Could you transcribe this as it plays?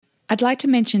I'd like to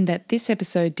mention that this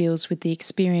episode deals with the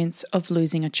experience of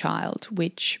losing a child,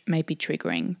 which may be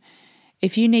triggering.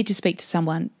 If you need to speak to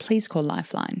someone, please call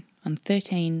Lifeline on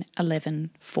 13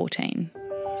 11 14.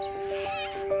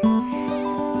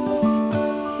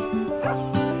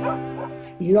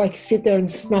 You like sit there and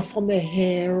snuff on their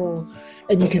hair,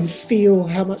 and you can feel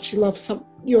how much you love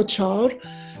your child.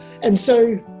 And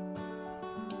so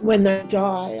when they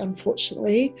die,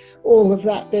 unfortunately, all of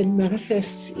that then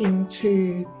manifests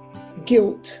into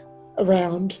guilt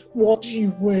around what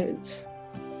you weren't.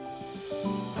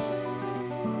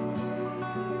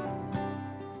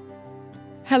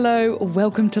 Hello,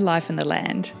 welcome to Life in the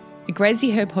Land, a Grazie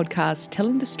Her podcast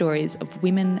telling the stories of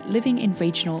women living in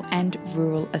regional and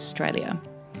rural Australia.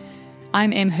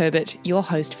 I'm Em Herbert, your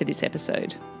host for this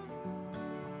episode.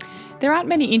 There aren't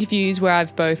many interviews where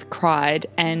I've both cried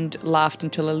and laughed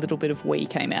until a little bit of wee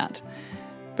came out.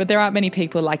 But there aren't many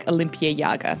people like Olympia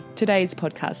Yaga, today's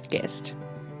podcast guest.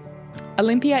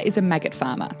 Olympia is a maggot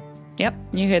farmer. Yep,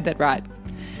 you heard that right.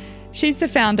 She's the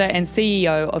founder and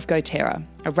CEO of GoTerra,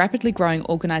 a rapidly growing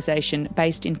organisation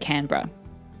based in Canberra.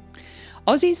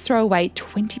 Aussies throw away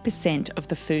 20% of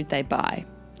the food they buy.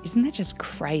 Isn't that just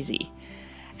crazy?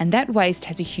 And that waste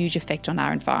has a huge effect on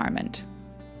our environment.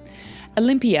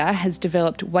 Olympia has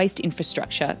developed waste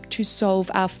infrastructure to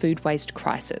solve our food waste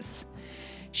crisis.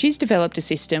 She's developed a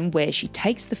system where she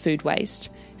takes the food waste,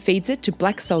 feeds it to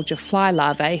black soldier fly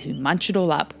larvae who munch it all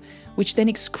up, which then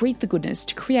excrete the goodness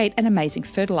to create an amazing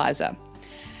fertiliser.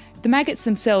 The maggots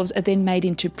themselves are then made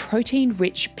into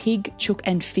protein-rich pig, chook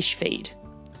and fish feed.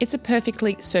 It's a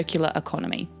perfectly circular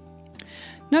economy.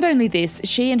 Not only this,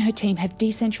 she and her team have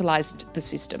decentralised the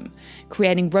system,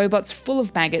 creating robots full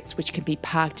of maggots which can be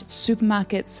parked at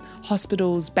supermarkets,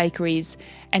 hospitals, bakeries,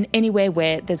 and anywhere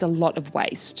where there's a lot of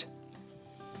waste.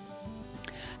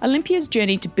 Olympia's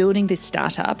journey to building this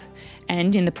startup,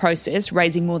 and in the process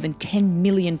raising more than $10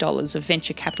 million of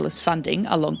venture capitalist funding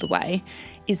along the way,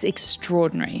 is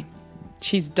extraordinary.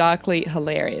 She's darkly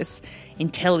hilarious,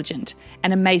 intelligent,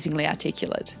 and amazingly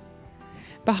articulate.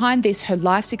 Behind this, her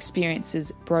life's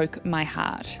experiences broke my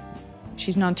heart.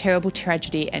 She's known terrible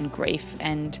tragedy and grief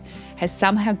and has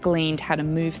somehow gleaned how to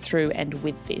move through and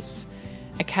with this,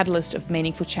 a catalyst of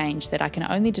meaningful change that I can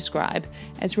only describe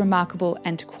as remarkable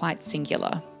and quite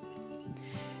singular.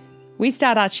 We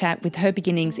start our chat with her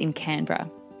beginnings in Canberra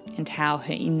and how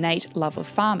her innate love of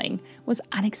farming was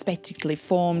unexpectedly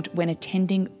formed when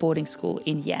attending boarding school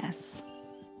in Yass.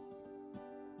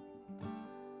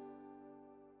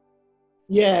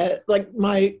 Yeah, like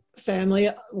my family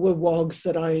were wogs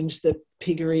that owned the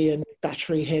piggery and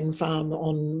battery hen farm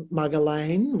on Mugger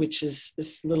Lane, which is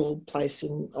this little place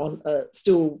on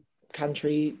still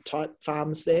country type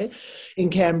farms there in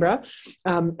Canberra.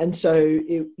 And so,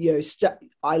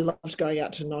 I loved going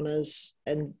out to Nonna's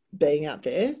and being out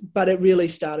there, but it really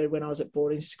started when I was at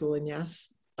boarding school in Yass.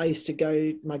 I used to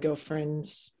go, my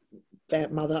girlfriend's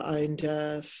mother owned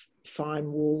a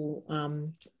fine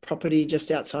wool property just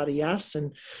outside of Yass,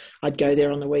 and I'd go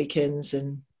there on the weekends,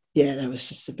 and yeah, that was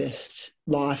just the best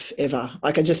life ever.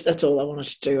 That's all I wanted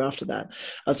to do after that.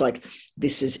 I was like,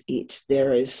 this is it.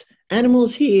 There is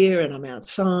animals here and I'm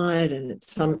outside, and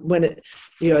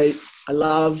I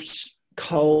loved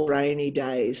cold, rainy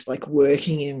days, like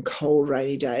working in cold,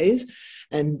 rainy days,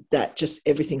 and that just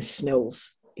everything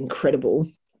smells incredible.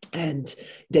 And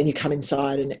then you come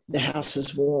inside and the house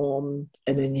is warm,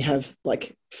 and then you have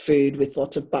like food with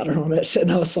lots of butter on it. And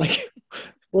I was like,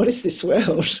 what is this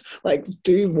world? Like,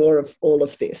 do more of all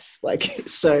of this. Like,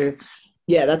 so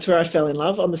yeah, that's where I fell in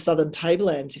love, on the Southern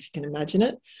Tablelands, if you can imagine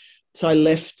it. So I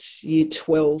left year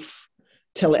 12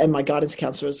 and my guidance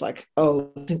counsellor was like,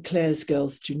 oh, St Clair's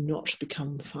girls do not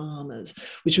become farmers,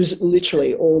 which was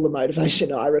literally all the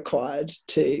motivation I required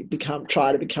to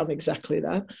try to become exactly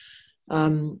that.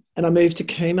 And I moved to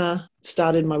Cooma,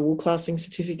 started my wool classing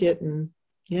certificate, and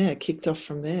yeah, kicked off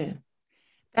from there.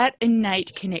 That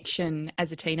innate connection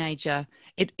as a teenager,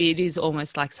 it is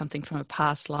almost like something from a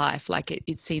past life. Like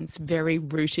it seems very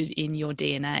rooted in your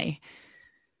DNA.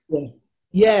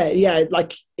 Yeah.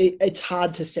 Like it's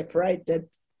hard to separate that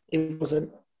it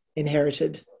wasn't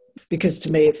inherited, because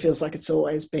to me it feels like it's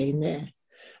always been there.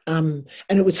 And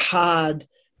it was hard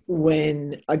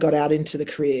when I got out into the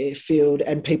career field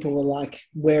and people were like,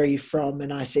 where are you from?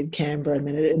 And I said Canberra, and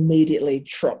then it immediately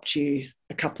dropped you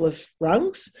a couple of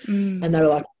rungs. And they were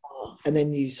like, oh. And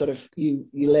then you sort of, you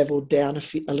leveled down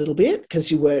a little bit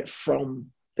because you weren't from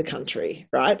the country,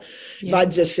 right? Yeah. If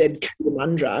I'd just said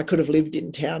Coolamundra, I could have lived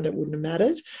in town, it wouldn't have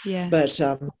mattered. Yeah. But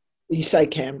you say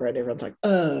Canberra and everyone's like,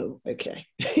 oh, okay.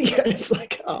 Yeah, it's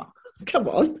like, oh, come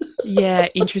on. Yeah,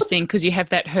 interesting, because you have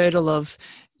that hurdle of,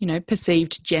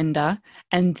 perceived gender,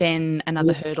 and then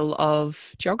another hurdle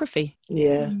of geography.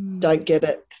 Yeah. Don't get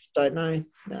it, don't know,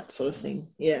 that sort of thing.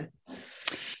 Yeah.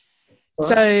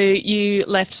 So you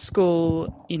left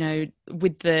school,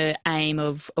 with the aim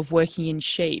of working in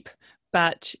sheep,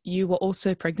 but you were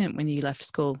also pregnant when you left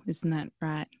school, isn't that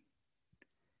right?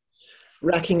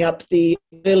 Racking up the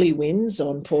early wins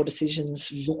on poor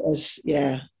decisions.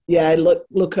 Yeah.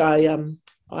 Look,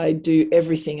 I do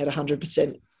everything at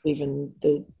 100%, even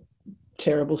the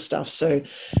terrible stuff. So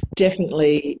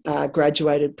definitely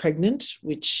graduated pregnant,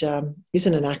 which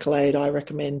isn't an accolade I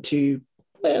recommend to,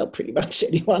 well, pretty much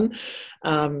anyone.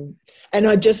 And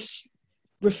I just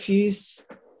refused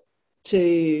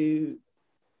to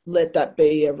let that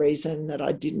be a reason that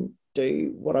I didn't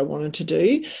do what I wanted to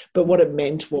do. But what it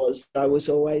meant was I was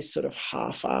always sort of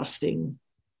half-assing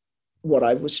what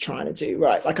I was trying to do,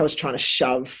 right? Like I was trying to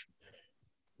shove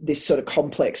this sort of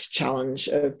complex challenge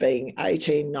of being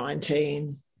 18,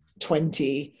 19,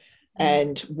 20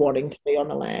 and wanting to be on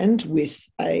the land with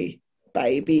a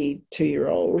baby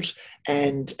 2-year-old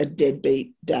and a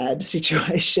deadbeat dad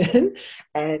situation.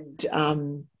 And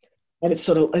it's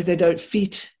sort of, they don't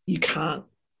fit. You can't,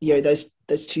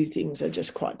 those two things are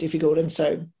just quite difficult. And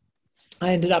so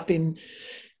I ended up in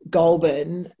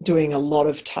Goulburn doing a lot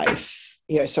of TAFE,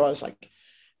 so I was like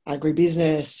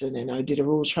agribusiness, and then I did a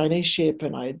rural traineeship,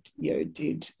 and I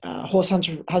did horse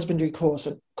husbandry course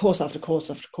and course after course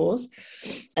after course,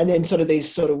 and then sort of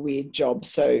these sort of weird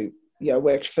jobs. So I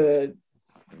worked for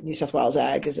New South Wales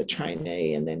Ag as a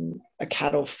trainee, and then a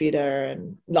cattle fitter,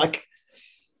 and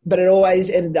but it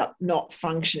always ended up not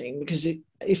functioning because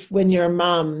when you're a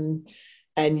mum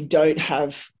and you don't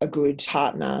have a good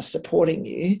partner supporting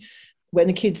you, when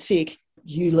the kid's sick,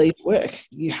 you leave work,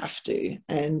 you have to.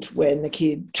 And when the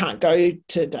kid can't go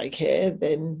to daycare,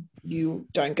 then you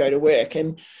don't go to work.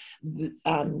 And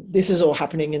this is all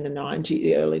happening in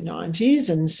the early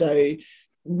 90s. And so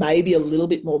maybe a little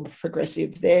bit more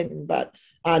progressive then, but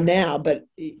now, but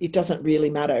it doesn't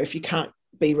really matter. If you can't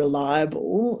be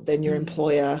reliable, then your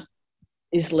employer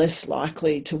is less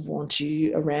likely to want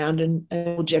you around and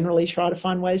will generally try to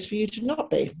find ways for you to not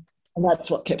be. And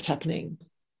that's what kept happening.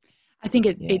 I think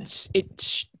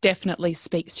it definitely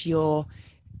speaks to your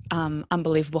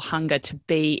unbelievable hunger to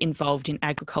be involved in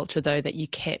agriculture, though, that you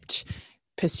kept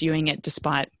pursuing it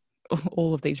despite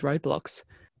all of these roadblocks.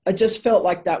 I just felt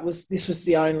like this was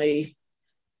the only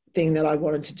thing that I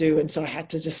wanted to do, and so I had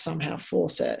to just somehow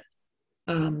force it.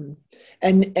 And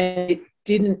it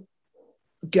didn't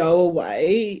go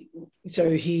away. So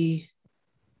he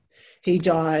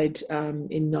died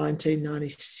in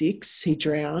 1996. He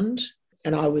drowned.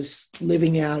 And I was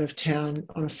living out of town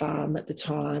on a farm at the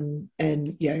time,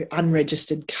 and,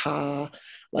 unregistered car,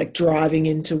 like driving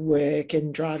into work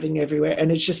and driving everywhere.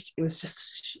 And it was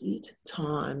just shit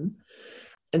time.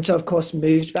 And so, of course,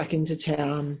 moved back into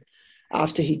town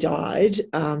after he died.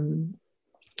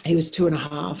 He was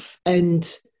 2.5.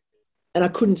 And I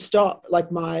couldn't stop.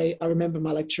 I remember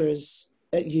my lecturers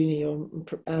at uni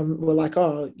were like,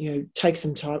 take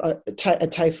some time,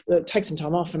 take some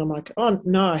time off. And I'm like, oh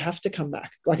no, I have to come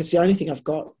back. Like, it's the only thing I've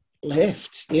got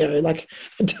left, I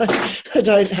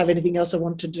don't have anything else I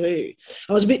want to do.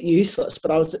 I was a bit useless,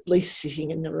 but I was at least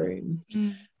sitting in the room.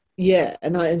 Yeah.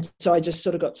 And so I just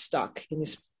sort of got stuck in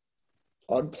this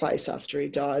odd place after he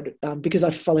died, because I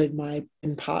followed my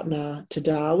partner to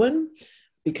Darwin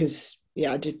because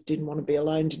I didn't want to be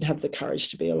alone, didn't have the courage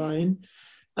to be alone.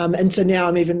 And so now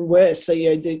I'm even worse. So,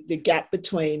 the gap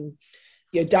between,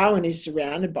 Darwin is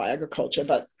surrounded by agriculture,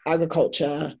 but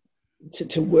agriculture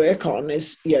to work on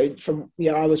is, I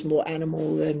was more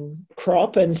animal than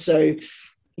crop. And so,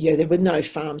 there were no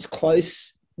farms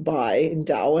close by in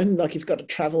Darwin. Like, you've got to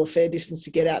travel a fair distance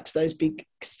to get out to those big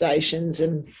stations.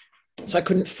 And so I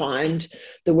couldn't find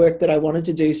the work that I wanted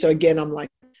to do. So again, I'm like,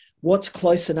 what's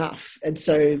close enough? And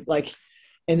so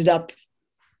ended up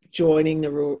joining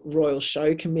the Royal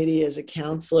Show Committee as a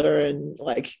counsellor, and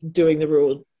doing the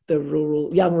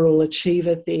rural young rural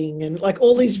achiever thing, and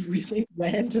all these really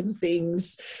random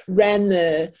things. Ran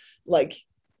the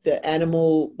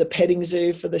petting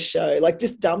zoo for the show,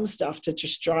 just dumb stuff to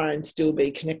just try and still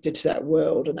be connected to that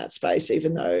world and that space,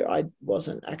 even though I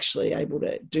wasn't actually able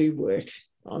to do work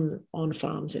on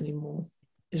farms anymore.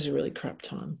 It was a really crap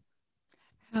time.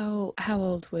 How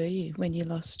old were you when you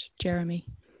lost Jeremy?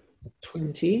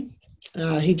 20.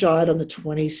 He died on the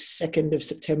 22nd of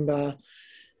September,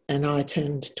 and I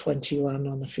turned 21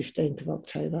 on the 15th of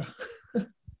October.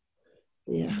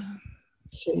 Yeah.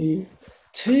 Too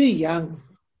young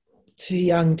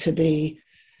to be,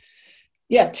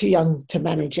 too young to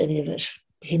manage any of it.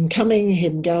 Him coming,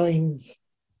 him going,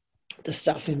 the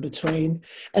stuff in between.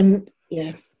 And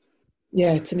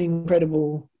it's an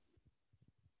incredible,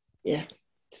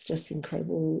 it's just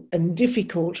incredible and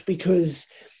difficult because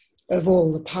of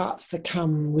all the parts that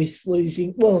come with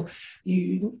losing. Well,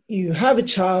 you have a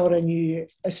child and you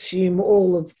assume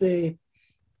all of the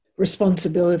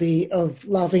responsibility of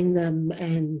loving them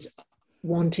and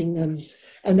wanting them,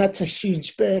 and that's a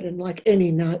huge burden. Like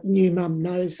any new mum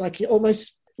knows, like you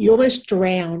almost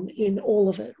drown in all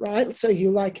of it, right? So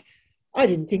you're like, I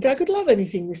didn't think I could love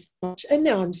anything this much, and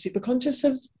now I'm super conscious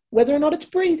of whether or not it's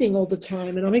breathing all the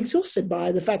time, and I'm exhausted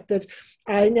by the fact that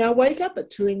I now wake up at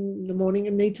 2 a.m.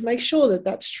 and need to make sure that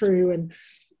that's true. And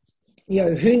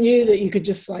who knew that you could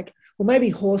just like, well, maybe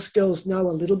horse girls know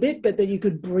a little bit, but that you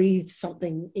could breathe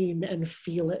something in and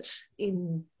feel it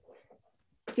in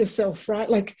yourself, right?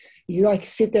 Like you like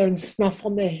sit there and snuff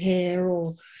on their hair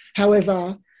or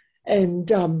however, and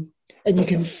you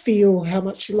can feel how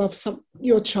much you love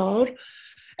your child.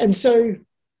 And so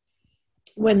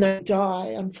when they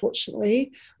die,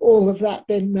 unfortunately, all of that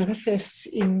then manifests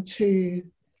into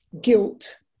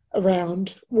guilt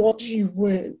around what you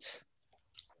weren't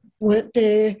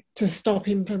there to stop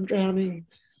him from drowning,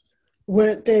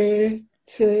 weren't there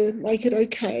to make it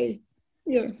okay.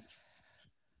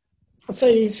 So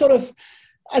you sort of,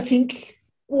 I think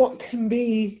what can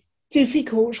be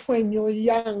difficult when you're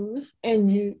young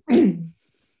and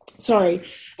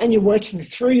and you're working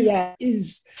through that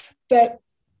is that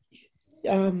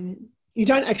you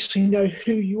don't actually know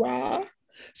who you are.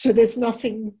 So there's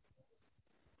nothing,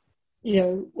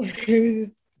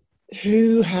 who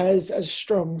has a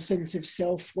strong sense of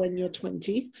self when you're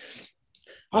 20.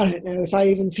 I don't know if I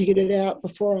even figured it out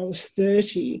before I was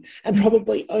 30, and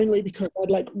probably only because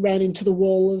I'd ran into the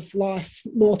wall of life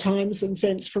more times than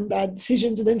sense from bad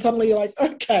decisions. And then suddenly you're like,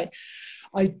 okay,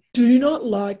 I do not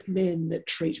like men that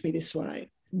treat me this way.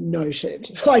 No shit.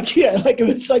 It's like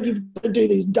you've got to do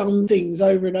these dumb things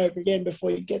over and over again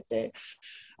before you get there.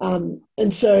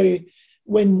 And so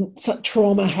when such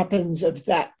trauma happens of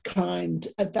that kind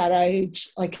at that age,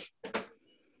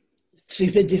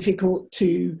 super difficult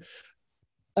to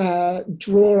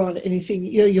draw on anything.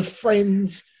 Your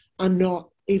friends are not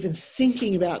even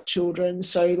thinking about children,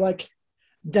 so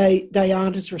they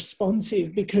aren't as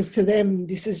responsive because to them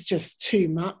this is just too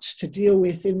much to deal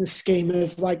with in the scheme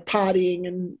of partying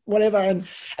and whatever, and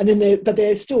then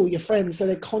they're still your friends, so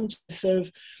they're conscious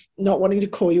of not wanting to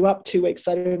call you up 2 weeks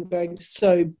later and going,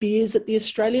 so beers at the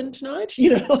Australian tonight,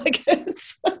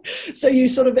 so you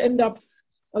sort of end up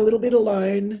a little bit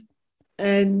alone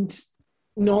and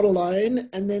not alone,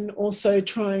 and then also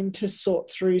trying to sort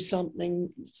through something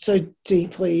so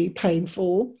deeply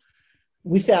painful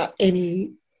without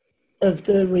any of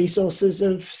the resources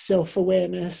of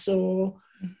self-awareness or,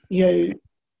 who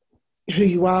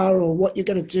you are or what you're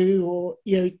going to do, or,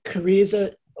 careers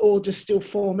are all just still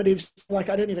formative. I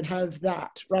don't even have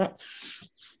that, right?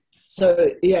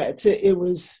 So, it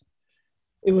was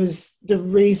the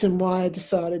reason why I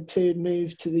decided to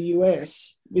move to the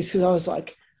US, because I was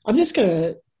like, I'm just going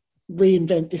to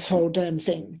reinvent this whole damn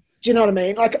thing. Do you know what I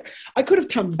mean? I could have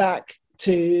come back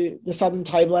to the Southern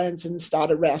Tablelands and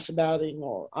started rouseabouting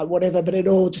or whatever, but it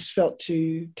all just felt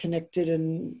too connected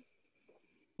and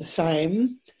the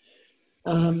same.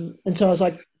 And so I was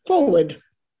like, forward,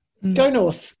 go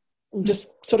north, and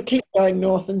just sort of keep going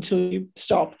north until you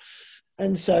stop.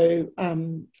 And so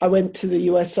I went to the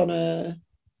US on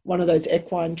one of those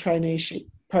equine traineeship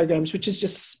programs, which is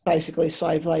just basically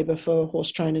slave labour for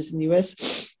horse trainers in the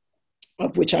US,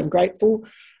 of which I'm grateful,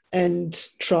 and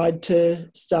tried to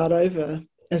start over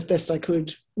as best I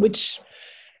could, which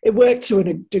it worked to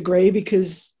a degree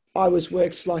because I was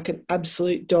worked like an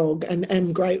absolute dog and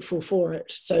am grateful for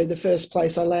it. So the first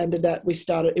place I landed at,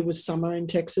 it was summer in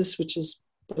Texas, which is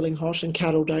boiling hot, and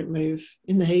cattle don't move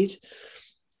in the heat.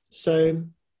 So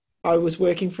I was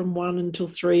working from 1 until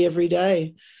 3 every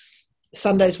day.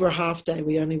 Sundays were a half day.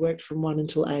 We only worked from 1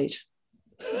 until 8.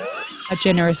 How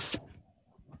generous.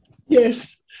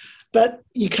 Yes, but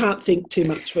you can't think too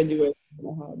much when you're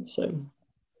working hard. So,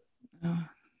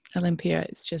 Olympia,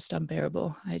 it's just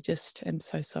unbearable. I just am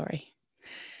so sorry.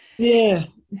 Yeah,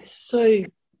 it's so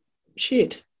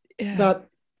shit. Yeah. But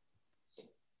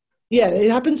yeah,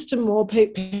 it happens to more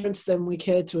parents than we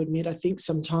care to admit, I think,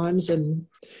 sometimes, and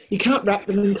you can't wrap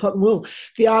them in cotton wool.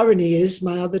 The irony is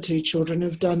my other 2 children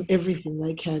have done everything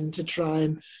they can to try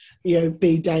and,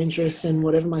 be dangerous and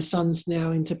whatever. My son's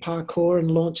now into parkour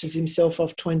and launches himself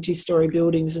off 20-story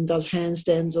buildings and does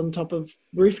handstands on top of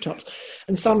rooftops.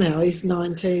 And somehow he's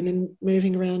 19 and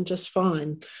moving around just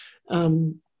fine.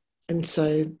 And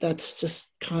so that's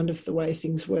just kind of the way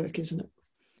things work, isn't it?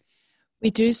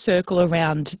 We do circle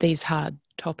around these hard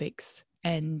topics,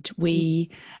 and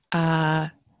we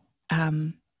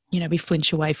we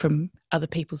flinch away from other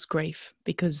people's grief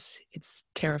because it's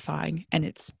terrifying and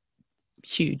it's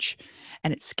huge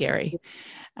and it's scary.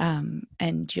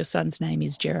 And your son's name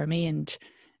is Jeremy,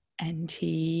 and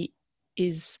he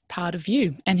is part of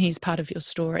you and he's part of your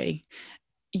story.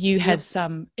 You have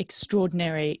some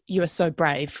extraordinary, you are so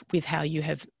brave with how you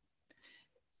have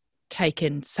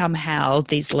taken somehow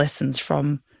these lessons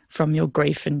from your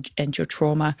grief and your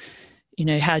trauma.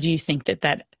 How do you think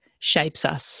that shapes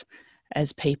us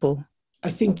as people? I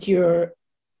think you're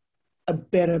a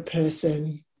better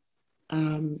person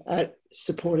at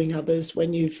supporting others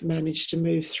when you've managed to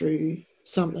move through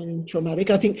something traumatic.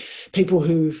 I think people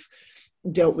who've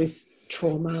dealt with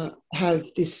trauma have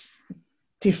this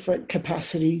different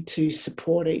capacity to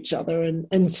support each other,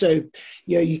 and so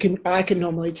I can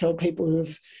normally tell people who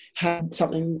have had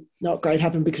something not great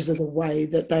happen because of the way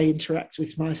that they interact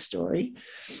with my story.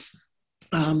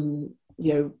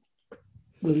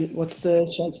 What's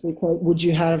the Shakespeare quote? Would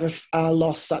you have a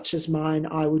loss such as mine,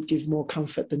 I would give more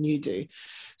comfort than you do.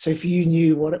 So if you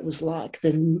knew what it was like,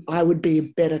 then I would be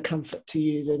a better comfort to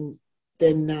you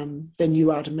than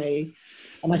you are to me.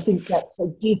 And I think that's a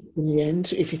gift in the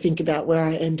end, if you think about where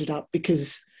I ended up,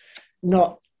 because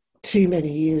not too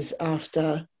many years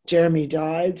after Jeremy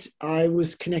died, I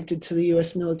was connected to the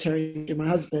US military to my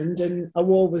husband, and a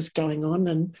war was going on,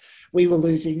 and we were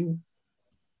losing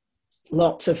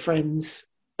lots of friends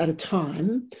at a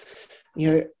time,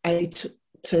 8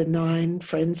 to 9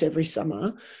 friends every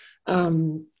summer.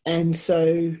 And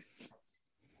so,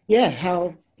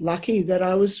 how lucky that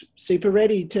I was super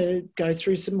ready to go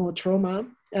through some more trauma,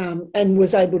 and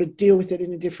was able to deal with it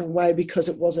in a different way because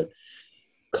it wasn't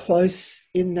close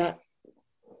in that.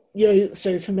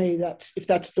 So for me, if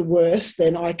that's the worst,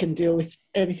 then I can deal with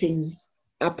anything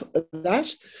up of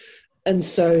that. And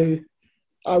so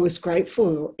I was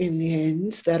grateful in the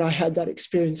end that I had that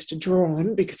experience to draw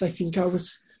on, because I think I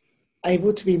was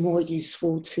able to be more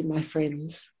useful to my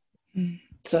friends.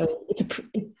 So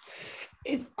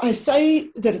I say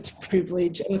that it's a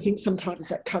privilege, and I think sometimes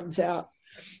that comes out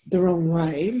the wrong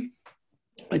way.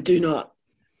 I do not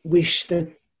wish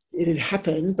that it had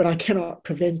happened, but I cannot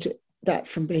prevent that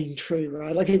from being true,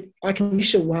 right? Like I can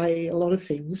wish away a lot of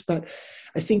things, but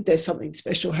I think there's something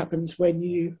special happens when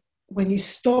you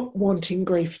stop wanting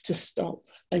grief to stop,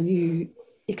 and you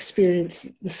experience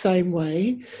the same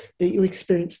way that you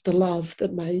experienced the love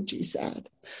that made you sad.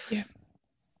 Yeah.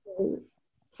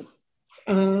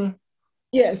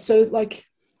 So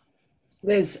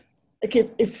there's,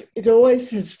 if it always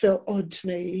has felt odd to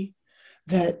me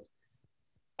that,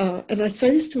 and I say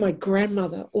this to my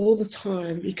grandmother all the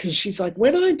time, because she's like,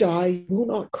 when I die, you will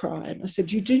not cry. And I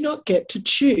said, you do not get to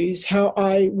choose how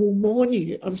I will mourn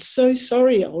you. I'm so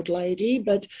sorry, old lady,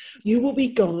 but you will be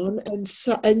gone,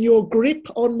 and your grip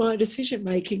on my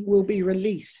decision-making will be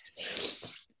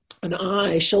released. And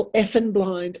I shall effing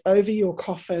blind over your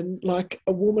coffin like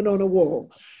a woman on a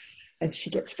wall. And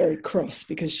she gets very cross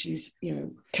because she's,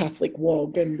 Catholic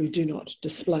wog, and we do not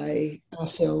display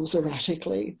ourselves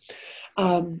erratically.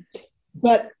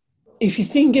 But if you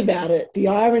think about it, the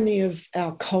irony of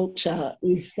our culture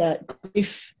is that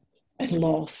grief and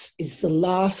loss is the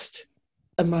last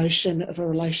emotion of a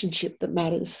relationship that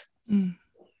matters.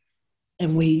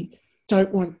 And we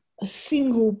don't want a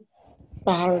single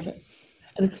bar of it.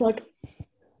 And it's like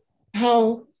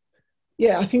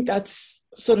I think that's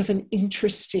sort of an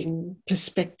interesting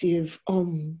perspective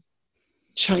on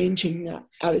changing that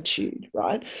attitude,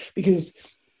 right? Because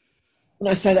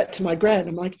when I say that to my gran,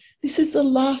 I'm like, this is the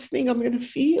last thing I'm going to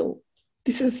feel.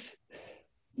 This is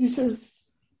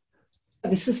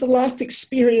the last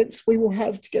experience we will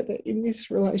have together in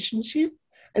this relationship.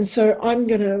 And so I'm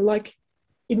going to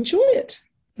enjoy it,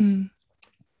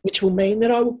 which will mean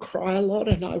that I will cry a lot,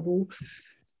 and I will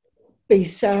be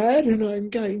sad, and I'm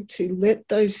going to let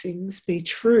those things be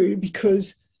true,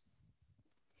 because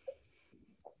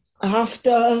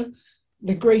after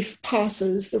the grief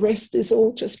passes, the rest is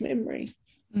all just memory.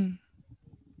 And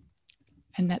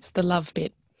that's the love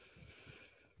bit.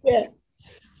 Yeah.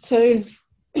 So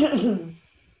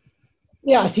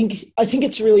I think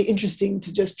it's really interesting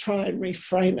to just try and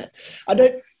reframe it. I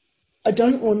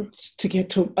don't think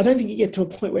you get to a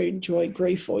point where you enjoy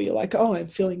grief, or you're like, oh, I'm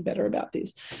feeling better about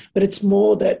this. But it's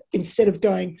more that instead of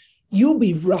going, you'll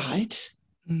be right,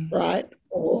 right?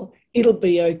 Or it'll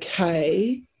be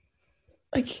okay.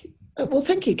 Well,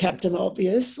 thank you, Captain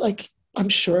Obvious. I'm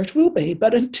sure it will be.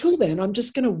 But until then, I'm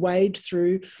just going to wade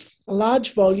through a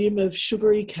large volume of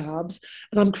sugary carbs,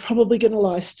 and I'm probably going to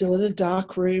lie still in a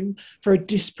dark room for a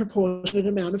disproportionate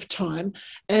amount of time.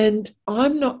 And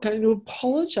I'm not going to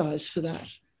apologize for that.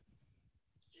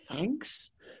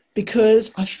 Thanks.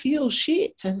 Because I feel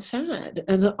shit and sad.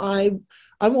 And I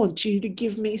want you to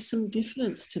give me some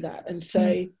difference to that and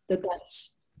say that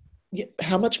that's,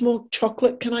 how much more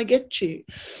chocolate can I get you?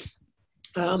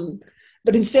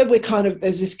 But instead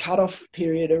there's this cutoff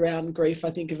period around grief,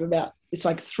 I think, of about, it's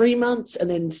like 3 months, and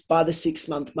then by the 6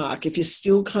 month mark, if you're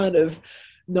still kind of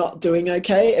not doing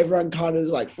okay, everyone kind of is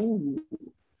like, ooh,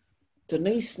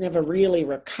 Denise never really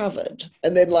recovered.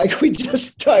 And then we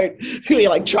just don't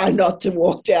really try not to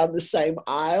walk down the same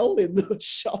aisle in the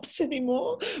shops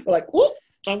anymore. We're like, whoop,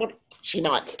 she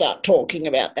might start talking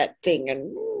about that thing.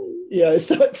 And,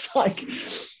 so it's I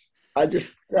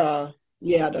just, I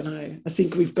don't know. I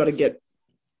think we've got to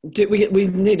we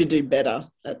need to do better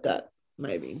at that,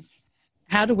 maybe.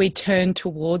 How do we turn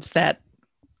towards that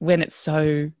when it's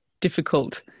so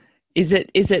difficult? Is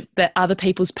it that other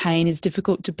people's pain is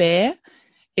difficult to bear?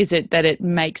 Is it that it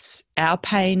makes our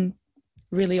pain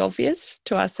really obvious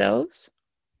to ourselves?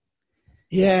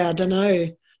 Yeah, I don't know.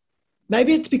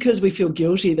 Maybe it's because we feel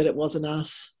guilty that it wasn't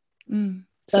us.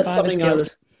 That's something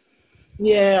guilt.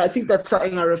 I think that's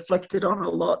something I reflected on a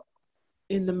lot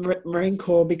in the Marine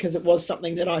Corps, because it was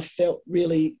something that I felt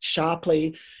really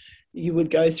sharply. You would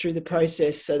go through the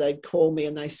process, so they'd call me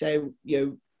and they say,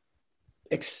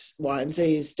 X, Y, and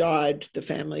Z has died. The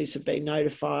families have been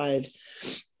notified.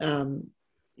 And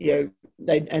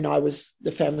I was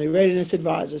the family readiness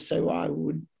advisor, so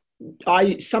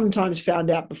I sometimes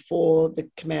found out before the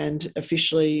command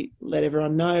officially let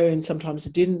everyone know, and sometimes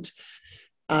it didn't.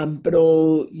 But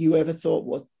all you ever thought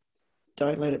was,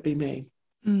 don't let it be me.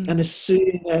 And as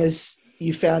soon as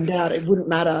you found out, it wouldn't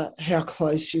matter how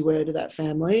close you were to that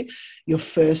family, your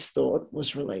first thought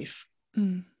was relief.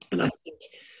 And I think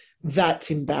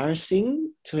that's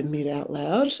embarrassing to admit out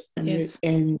loud. And, yes.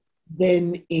 And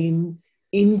then in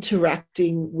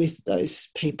interacting with those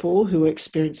people who are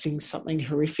experiencing something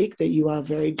horrific that you are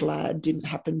very glad didn't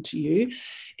happen to you,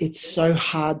 it's so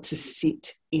hard to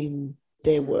sit in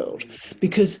their world,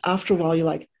 because after a while you're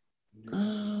like,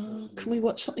 can we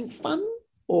watch something fun?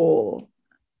 Or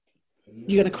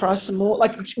you're going to cry some more?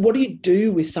 What do you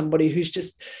do with somebody who's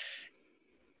just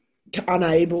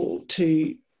unable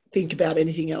to think about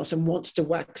anything else and wants to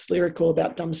wax lyrical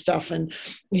about dumb stuff? And,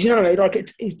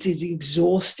 it's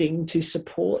exhausting to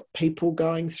support people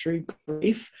going through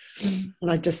grief. And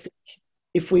I just think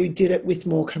if we did it with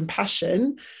more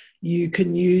compassion, you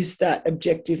can use that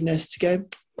objectiveness to go,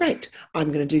 great, I'm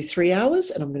going to do 3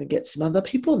 hours, and I'm going to get some other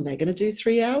people and they're going to do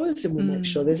 3 hours, and we'll make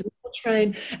sure there's a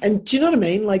train. And do you know what I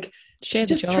mean? Share the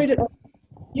just job. treat it.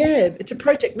 Yeah, it's a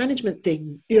project management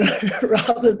thing,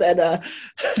 rather than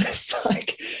it's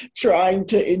trying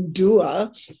to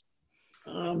endure.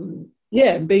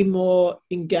 And be more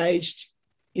engaged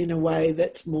in a way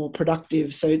that's more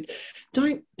productive. So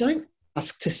don't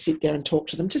ask to sit there and talk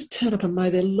to them. Just turn up and mow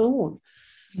their lawn.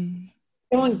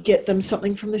 Go and get them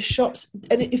something from the shops.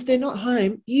 And if they're not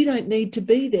home, you don't need to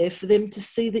be there for them to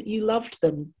see that you loved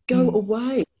them. Go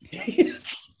away.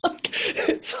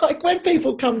 It's like when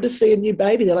people come to see a new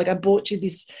baby, they're like, I bought you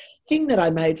this thing that I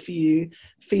made for you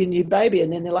for your new baby.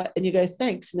 And then they're like, and you go,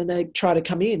 thanks. And then they try to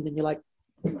come in and you're like,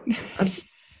 I'm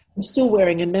still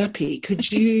wearing a nappy.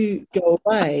 Could you go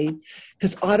away?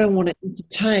 Because I don't want to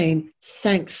entertain.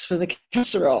 Thanks for the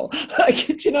casserole.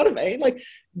 Do you know what I mean?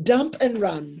 Dump and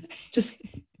run. Just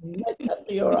let that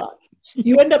be all right.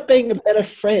 You end up being a better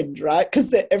friend, right?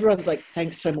 Because everyone's like,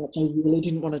 thanks so much. I really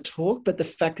didn't want to talk. But the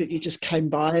fact that you just came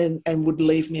by and would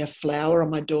leave me a flower on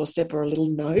my doorstep or a little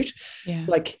note,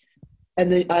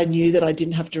 and then I knew that I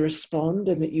didn't have to respond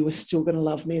and that you were still going to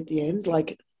love me at the end.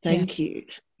 Thank you.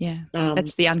 Yeah,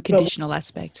 that's the unconditional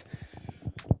aspect.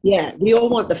 Yeah, we all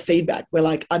want the feedback. We're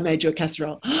like, I made you a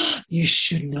casserole. You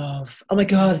shouldn't have. Oh my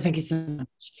God, thank you so much.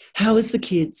 How is the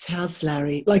kids? How's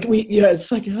Larry?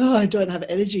 It's I don't have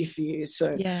energy for you.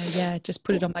 So yeah, just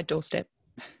put it on my doorstep.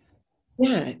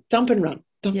 Yeah, dump and run.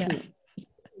 And run.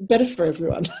 Better for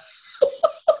everyone.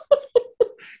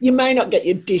 You may not get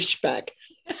your dish back,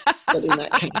 but in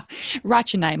that case,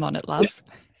 write your name on it, love.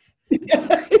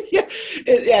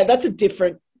 Yeah, that's a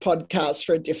different podcast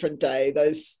for a different day.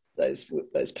 Those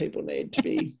people need to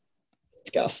be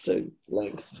discussed at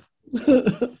length.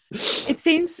 It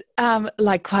seems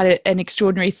like quite an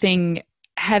extraordinary thing,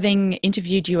 having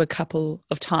interviewed you a couple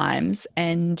of times,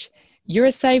 and you're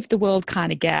a save the world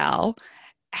kind of gal.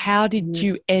 How did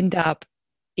you end up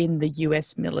in the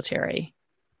US military?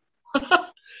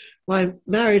 Well, I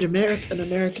married an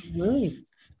American Marine.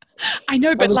 I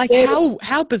know, but like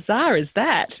how bizarre is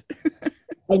that?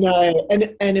 I know.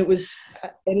 And it was,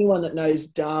 anyone that knows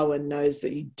Darwin knows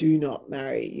that you do not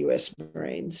marry US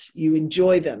Marines. You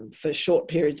enjoy them for short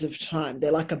periods of time.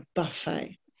 They're like a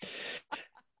buffet.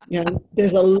 You know,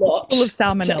 there's a lot. Full of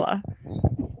salmonella.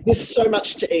 There's so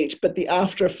much to eat, but the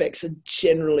after effects are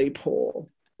generally poor,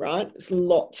 right? There's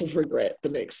lots of regret the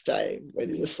next day where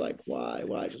you're just like, why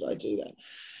did I do that?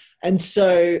 And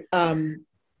so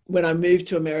when I moved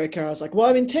to America, I was like, well,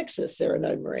 I'm in Texas. There are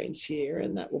no Marines here,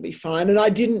 and that will be fine. And I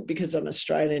didn't, because I'm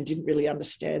Australian, and didn't really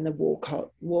understand the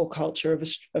war culture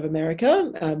of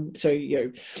America. So, you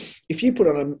know, if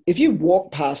you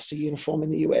walk past a uniform in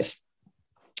the US,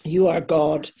 you are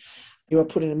God. You are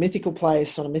put in a mythical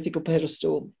place on a mythical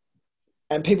pedestal,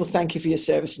 and people thank you for your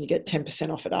service, and you get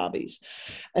 10% off at Arby's.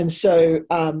 And so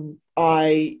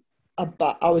I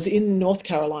was in North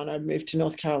Carolina. I moved to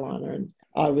North Carolina, and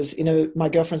I was, my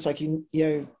girlfriend's like, you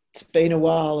know, it's been a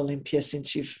while, Olympia,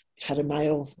 since you've had a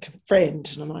male friend.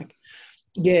 And I'm like,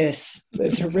 yes,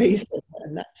 there's a reason,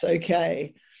 and that's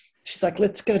okay. She's like,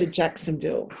 let's go to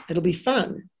Jacksonville. It'll be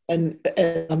fun. And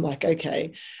I'm like,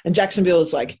 okay. And Jacksonville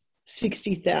is like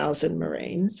 60,000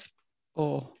 Marines.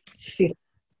 Oh.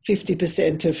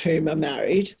 50% of whom are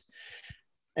married,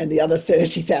 and the other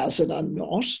 30,000 are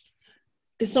not.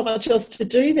 There's not much else to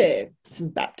do there. Some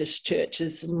Baptist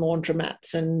churches and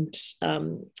laundromats and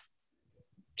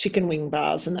chicken wing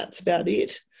bars, and that's about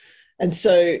it. And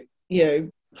so, you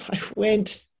know, I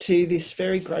went to this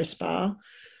very gross bar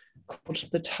called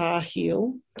the Tar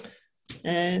Heel,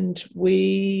 and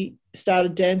we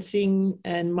started dancing,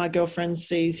 and my girlfriend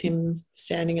sees him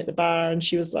standing at the bar, and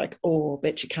she was like, oh,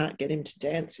 bet you can't get him to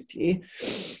dance with you.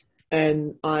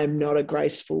 And I'm not a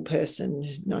graceful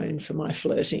person known for my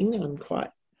flirting. I'm quite...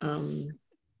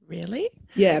 Really?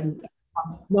 Yeah.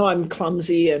 No, I'm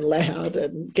clumsy and loud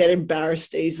and get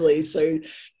embarrassed easily. So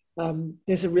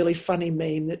there's a really funny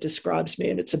meme that describes me,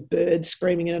 and it's a bird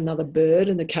screaming at another bird,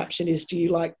 and the caption is, do you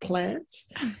like plants?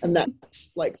 And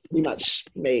that's like pretty much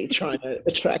me trying to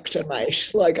attract a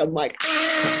mate. Like, I'm like,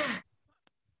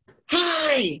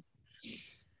 hi.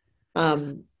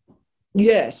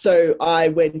 Yeah, so I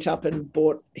went up and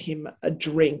bought him a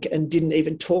drink and didn't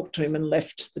even talk to him, and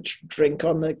left the drink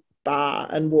on the bar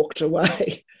and walked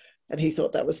away. And he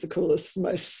thought that was the coolest,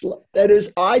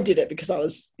 I did it because I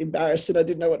was embarrassed and I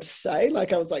didn't know what to say.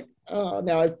 Like, I was like, oh,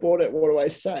 now I've bought it, what do I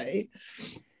say?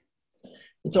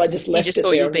 And so I just left it there. You just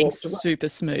thought you were being super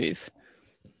smooth.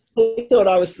 He thought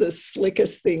I was the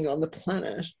slickest thing on the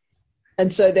planet.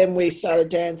 And so then we started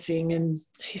dancing, and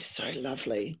he's so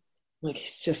lovely. Like,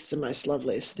 he's just the most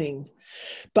loveliest thing.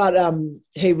 But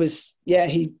he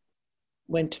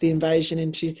went to the invasion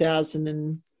in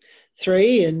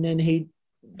 2003, and then he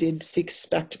did 6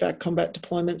 back-to-back combat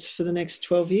deployments for the next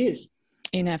 12 years.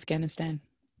 In Afghanistan?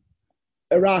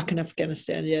 Iraq and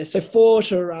Afghanistan, yeah. So 4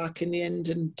 to Iraq in the end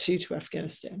and 2 to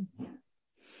Afghanistan.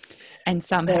 And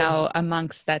somehow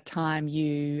amongst that time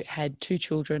you had 2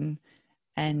 children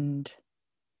and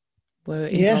were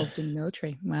involved in the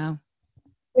military. Wow.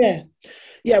 Yeah.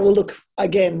 Yeah, well, look,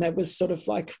 again, that was sort of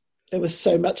like, there was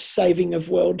so much saving of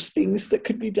world things that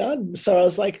could be done. So I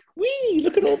was like, wee,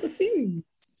 look at all the things.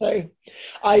 So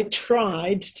I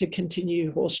tried to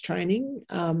continue horse training.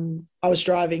 I was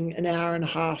driving an hour and a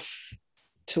half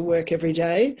to work every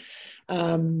day.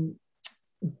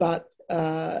 But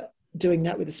doing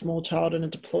that with a small child and a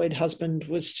deployed husband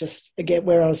was just, again,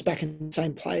 where I was back in the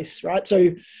same place, right?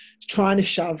 So trying to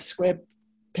shove square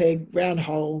peg, round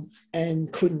hole,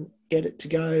 and couldn't get it to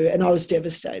go. And I was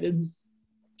devastated,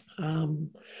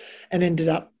 and ended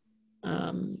up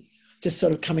just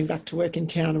sort of coming back to work in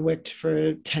town, and worked for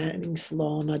a tanning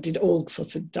salon. I did all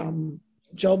sorts of dumb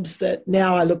jobs that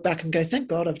now I look back and go, thank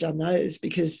God I've done those,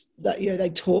 because that, you know, they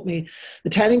taught me.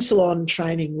 The tanning salon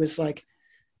training was like,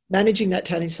 managing that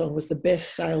tanning salon was the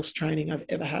best sales training I've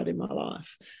ever had in my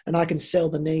life. And I can sell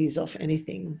the knees off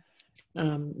anything.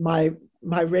 My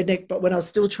redneck, but when I was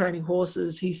still training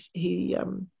horses, he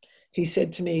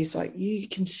said to me, he's like, you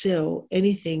can sell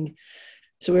anything.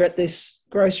 So we're at this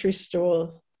grocery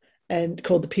store and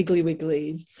called the Piggly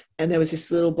Wiggly, and there was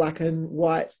this little black and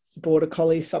white border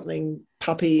collie something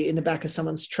puppy in the back of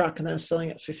someone's truck, and they were selling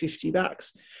it for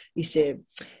 $50. He said,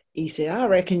 I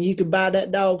reckon you could buy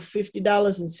that dog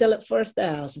 $50 and sell it for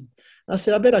 $1,000. I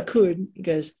said, I bet I could. He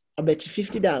goes, I bet you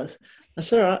 $50. I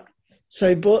said, all right. So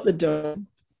he bought the dog,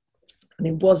 and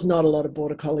there was not a lot of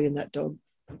border collie in that dog,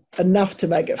 enough to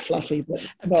make it fluffy, but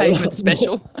a pavement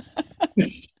special.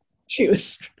 She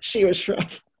was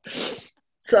rough.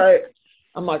 So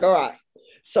I'm like, all right.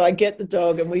 So I get the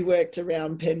dog, and we worked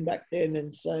around pen back then.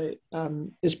 And so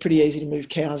it was pretty easy to move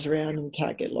cows around and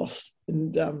can't get lost.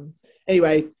 And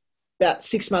anyway, about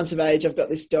 6 months of age, I've got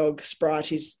this dog, Sprite,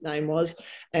 his name was,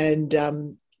 and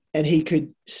he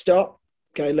could stop,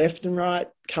 go left and right,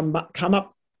 come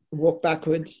up, walk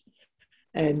backwards,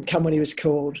 and come when he was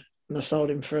called. And I sold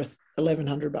him for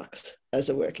 $1,100 as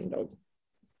a working dog.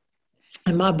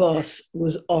 And my boss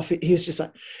was off. He was just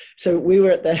like, so we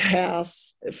were at the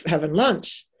house having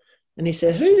lunch, and he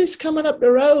said, "Who is coming up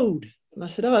the road?" And I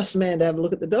said, "Oh, I asked the man to have a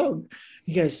look at the dog."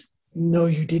 He goes, "No,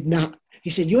 you did not." He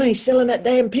said, "You ain't selling that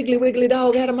damn Piggly Wiggly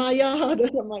dog out of my yard."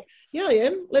 And I'm like, "Yeah, I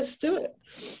am. Let's do it."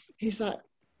 He's like,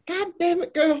 "God damn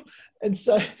it, girl." And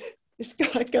so this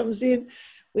guy comes in.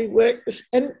 We work,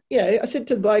 and I said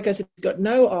to the bloke, I said, "He's got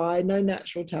no eye, no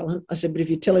natural talent." I said, "But if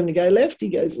you tell him to go left, he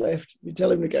goes left. If you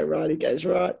tell him to go right, he goes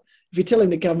right. If you tell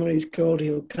him to come when he's called,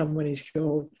 he'll come when he's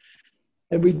called."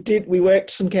 And we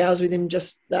worked some cows with him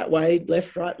just that way,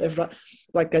 left, right.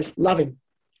 Like goes, love him.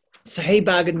 So he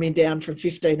bargained me down from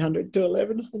 $1,500 to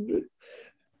 $1,100.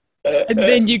 And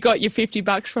then you got your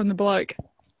 $50 from the bloke.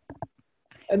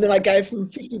 And then I gave him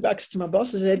 $50 to my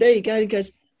boss. I said, "There you go." And he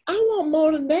goes, "I want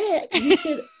more than that." And he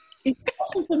said, "If it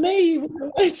wasn't for me, you wouldn't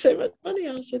have made so much money."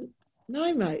 I said,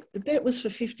 "No, mate, the bet was for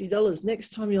 $50. Next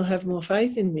time you'll have more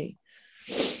faith in me."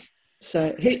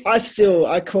 So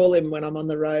I call him when I'm on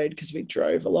the road, because we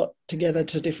drove a lot together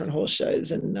to different horse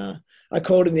shows. And I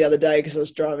called him the other day because I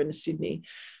was driving to Sydney.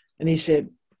 And he said,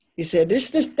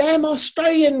 "It's this damn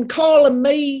Australian calling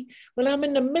me when I'm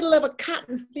in the middle of a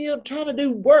cotton field trying to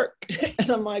do work."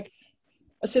 And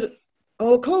I said,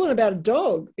 "Oh, calling about a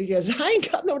dog." He goes, "I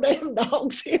ain't got no damn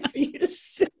dogs here for you to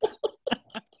sell."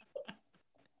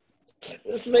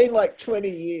 It's been like 20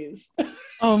 years.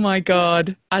 Oh my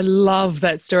God. I love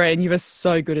that story. And you were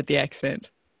so good at the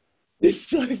accent. It's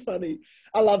so funny.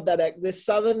 I love that. The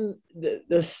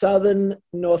southern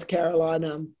North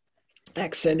Carolina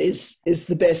accent is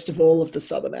the best of all of the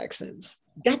southern accents.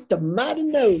 Got the mighty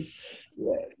nose.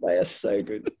 Yeah, they are so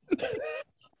good.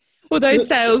 Well, those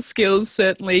sales skills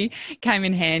certainly came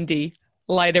in handy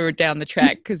later down the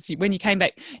track, because when you came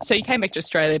back, so you came back to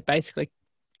Australia basically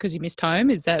because you missed home.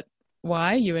 Is that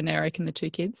why, you and Eric and the two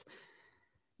kids?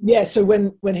 Yeah, so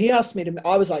when he asked me to,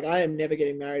 I was like, I am never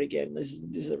getting married again. This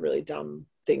is a really dumb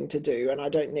thing to do, and I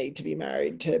don't need to be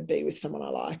married to be with someone I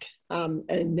like.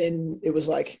 And then it was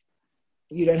like,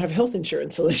 you don't have health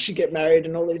insurance unless you get married,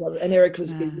 and all these other. And Eric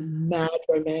is mad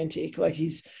romantic. Like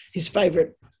his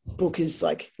favorite book is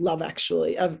like Love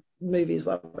Actually. Movies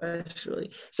Love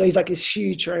Actually. So he's like this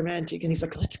huge romantic, and he's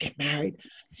like, "Let's get married."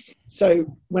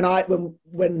 So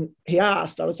when he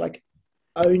asked, I was like,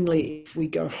 "Only if we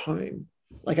go home.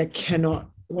 Like I cannot.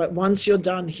 Once you're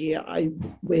done here,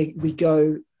 we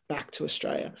go back to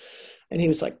Australia." And he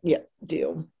was like, "Yeah,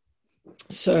 deal."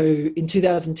 So in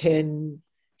 2010.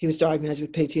 He was diagnosed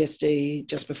with PTSD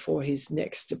just before his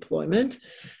next deployment.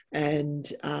 And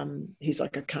he's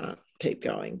like, "I can't keep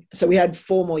going." So we had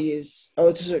 2 more years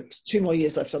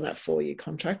left on that 4-year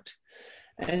contract.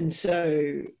 And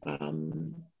so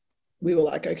we were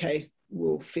like, "Okay,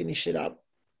 we'll finish it up."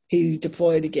 He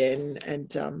deployed again,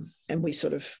 and we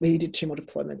did 2 more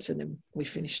deployments, and then we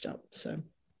finished up. So,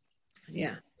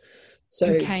 yeah. So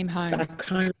you came home. Back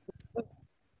home.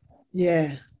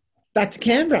 Yeah. Back to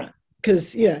Canberra.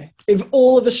 Because, if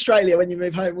all of Australia, when you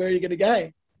move home, where are you going to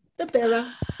go? The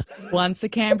Berra. Once a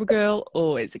Canberra girl,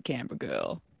 always a Canberra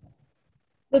girl.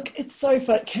 Look, it's so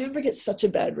fun. Canberra gets such a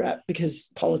bad rap because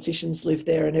politicians live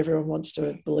there and everyone wants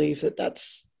to believe that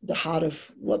that's the heart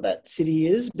of what that city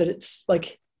is. But it's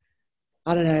like,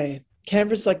 I don't know,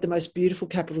 Canberra's like the most beautiful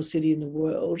capital city in the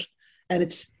world. And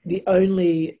it's the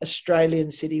only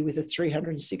Australian city with a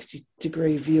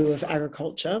 360-degree view of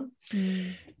agriculture.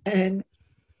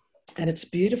 And it's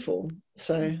beautiful.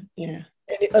 So, yeah.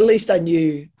 And at least I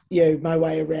knew, my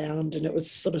way around, and it was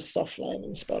sort of soft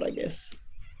landing spot, I guess.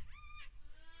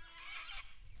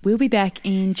 We'll be back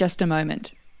in just a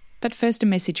moment. But first, a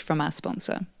message from our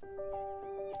sponsor.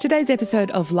 Today's episode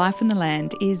of Life in the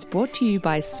Land is brought to you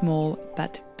by small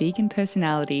but big in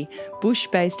personality,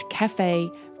 bush-based cafe,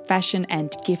 fashion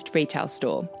and gift retail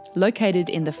store located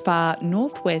in the far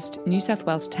northwest New South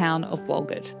Wales town of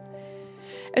Walgett.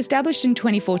 Established in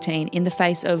 2014 in the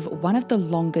face of one of the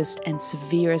longest and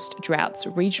severest droughts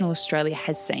regional Australia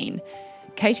has seen,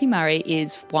 Katie Murray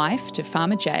is wife to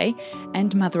Farmer Jay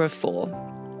and mother of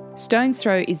 4. Stone's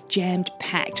Throw is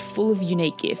jammed-packed full of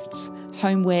unique gifts,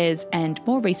 homewares and,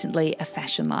 more recently, a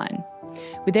fashion line.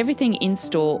 With everything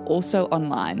in-store, also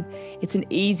online, it's an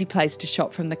easy place to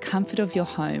shop from the comfort of your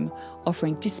home,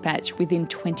 offering dispatch within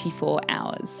 24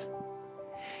 hours.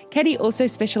 Katie also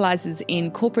specialises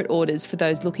in corporate orders for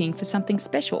those looking for something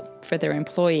special for their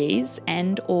employees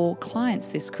and or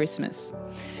clients this Christmas.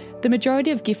 The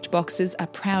majority of gift boxes are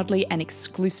proudly and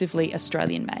exclusively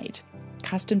Australian made.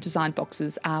 Custom designed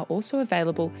boxes are also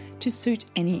available to suit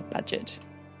any budget.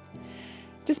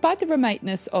 Despite the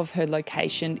remoteness of her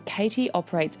location, Katie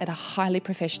operates at a highly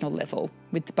professional level,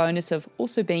 with the bonus of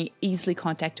also being easily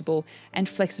contactable and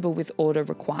flexible with order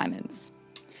requirements.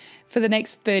 For the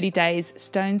next 30 days,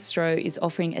 Stone's Throw is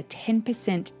offering a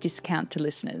 10% discount to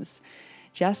listeners.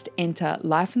 Just enter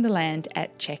Life in the Land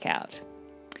at checkout.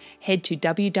 Head to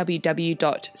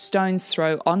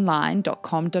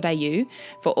www.stonesthrowonline.com.au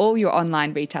for all your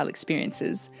online retail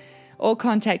experiences, or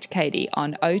contact Katie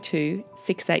on 02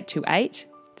 6828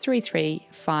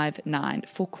 3359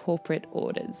 for corporate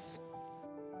orders.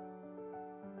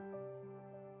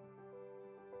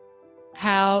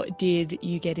 How did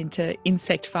you get into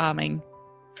insect farming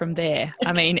from there?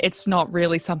 I mean, it's not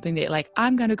really something that like,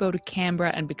 I'm going to go to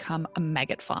Canberra and become a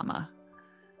maggot farmer.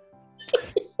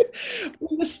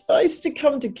 We were supposed to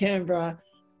come to Canberra,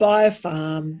 buy a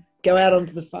farm, go out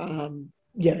onto the farm,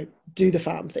 do the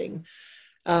farm thing.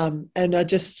 And I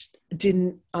just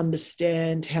didn't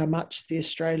understand how much the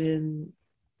Australian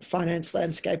finance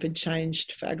landscape had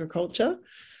changed for agriculture.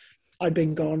 I'd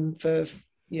been gone for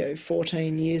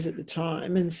 14 years at the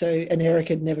time. And Eric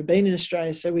had never been in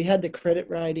Australia. So we had the credit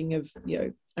rating of,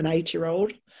 an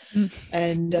 8-year-old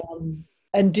and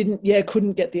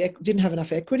didn't have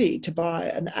enough equity to buy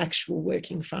an actual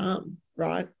working farm,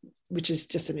 right? Which is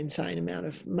just an insane amount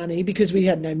of money because we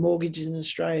had no mortgages in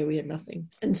Australia. We had nothing.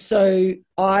 And so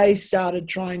I started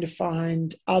trying to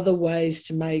find other ways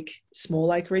to make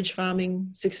small acreage farming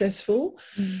successful.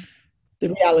 The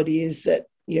reality is that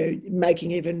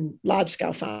making even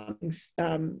large-scale farmings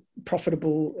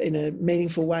profitable in a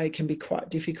meaningful way can be quite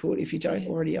difficult if you don't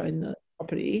already own the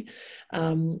property,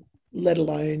 let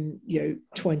alone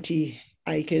 20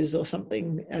 acres or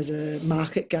something as a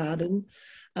market garden.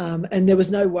 And there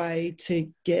was no way to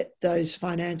get those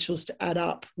financials to add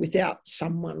up without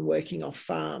someone working off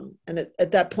farm. And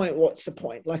at that point, what's the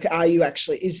point? Like, are you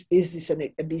actually, is this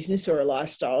a business or a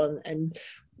lifestyle? And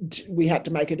we had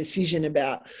to make a decision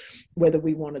about whether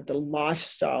we wanted the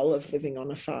lifestyle of living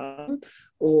on a farm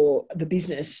or the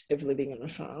business of living on a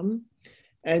farm.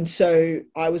 And so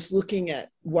I was looking at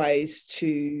ways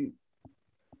to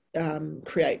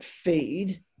create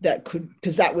feed that could,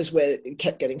 because that was where it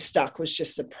kept getting stuck, was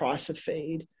just the price of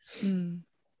feed. And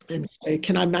so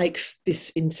can I make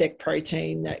this insect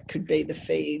protein that could be the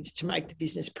feed to make the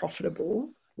business profitable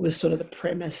was sort of the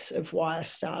premise of why I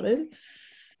started.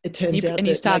 It turns out, and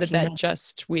you started that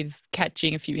just with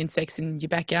catching a few insects in your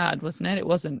backyard, wasn't it? It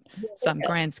wasn't some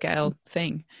grand scale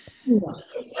thing. No.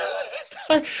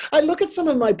 I look at some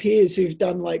of my peers who've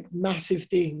done like massive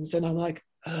things and I'm like,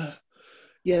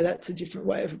 yeah, that's a different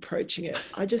way of approaching it.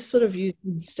 I just sort of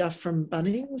used stuff from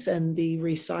Bunnings and the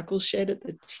recycle shed at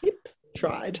the tip,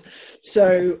 tried.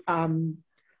 So,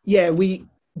 we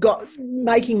got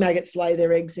making maggots lay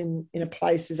their eggs in a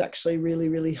place is actually really,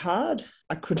 really hard.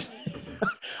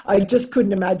 I just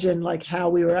couldn't imagine like how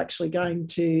we were actually going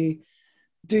to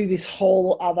do this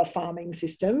whole other farming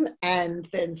system and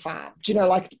then farm. Do you know,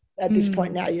 like at this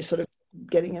point now you're sort of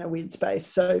getting in a weird space.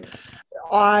 So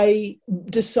I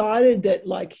decided that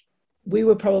like we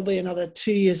were probably another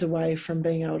 2 years away from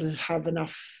being able to have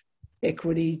enough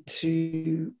equity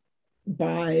to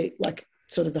buy like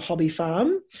sort of the hobby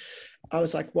farm. I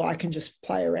was like, well, I can just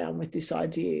play around with this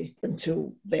idea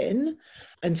until then.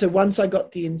 And so once I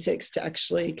got the insects to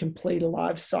actually complete a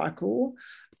life cycle,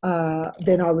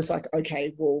 then I was like,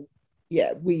 okay, well,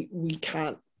 yeah, we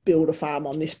can't build a farm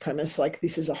on this premise. Like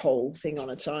this is a whole thing on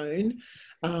its own.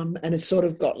 And it's sort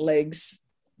of got legs,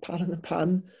 pardon the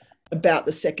pun, about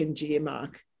the second year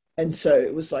mark. And so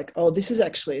it was like, oh, this is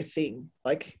actually a thing.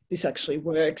 Like this actually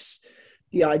works.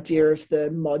 The idea of the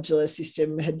modular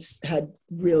system had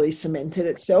really cemented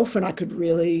itself. And I could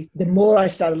really, the more I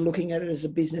started looking at it as a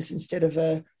business instead of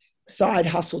a side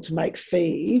hustle to make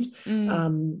feed,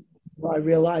 I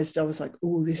realized I was like,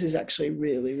 oh, this is actually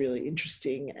really, really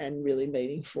interesting and really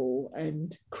meaningful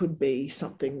and could be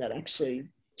something that actually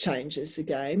changes the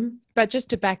game. But just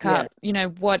to back up,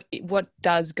 what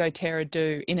does GoTerra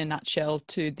do in a nutshell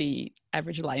to the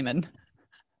average layman?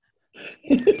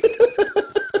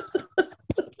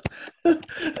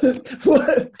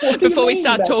 Before we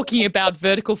start talking about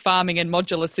vertical farming and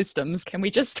modular systems, can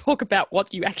we just talk about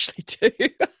what you actually do?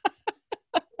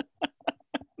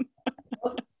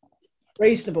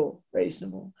 Reasonable.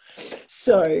 reasonable.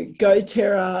 So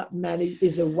GoTerra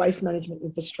is a waste management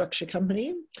infrastructure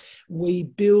company. We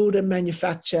build and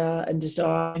manufacture and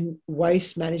design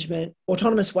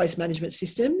autonomous waste management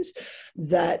systems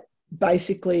that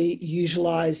basically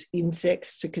utilize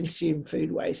insects to consume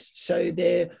food waste. So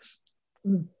they're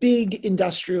big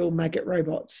industrial maggot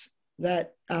robots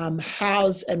that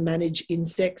house and manage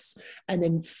insects and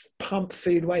then pump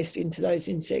food waste into those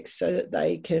insects so that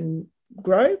they can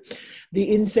grow. The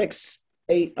insects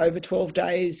eat over 12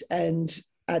 days, and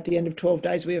at the end of 12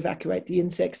 days we evacuate the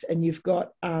insects, and you've got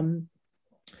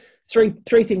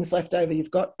three things left over.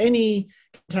 You've got any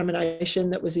contamination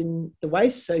that was in the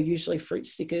waste, so usually fruit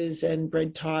stickers and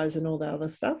bread ties and all the other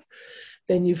stuff.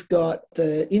 Then you've got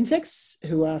the insects,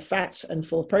 who are fat and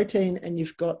full of protein, and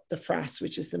you've got the frass,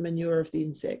 which is the manure of the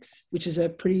insects, which is a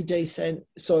pretty decent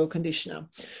soil conditioner.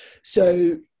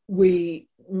 So we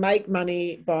make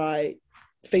money by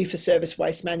fee-for-service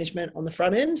waste management on the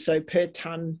front end, so per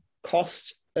tonne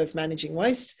cost of managing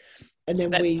waste. And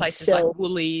then that's we places sell like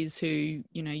Woolies who,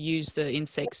 use the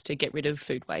insects to get rid of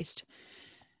food waste.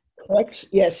 Correct.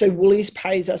 Yeah, so Woolies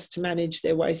pays us to manage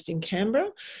their waste in Canberra.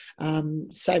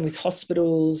 Same with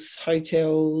hospitals,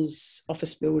 hotels,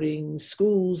 office buildings,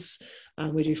 schools.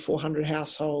 We do 400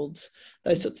 households,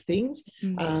 those sorts of things.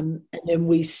 And then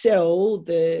we sell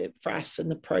the frass and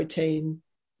the protein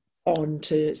on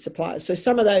to suppliers. So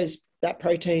some of that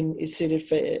protein is suited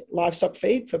for livestock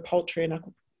feed, for poultry and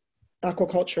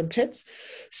aquaculture and pets.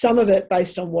 Some of it,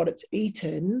 based on what it's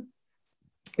eaten,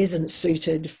 isn't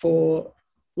suited for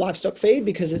livestock feed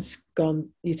because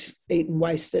it's eaten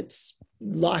waste that's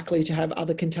likely to have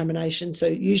other contamination. So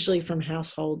usually from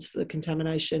households, the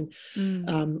contamination,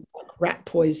 rat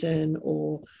poison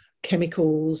or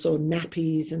chemicals or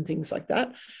nappies and things like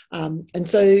that. And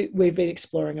so we've been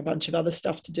exploring a bunch of other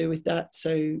stuff to do with that.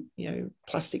 So,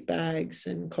 plastic bags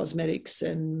and cosmetics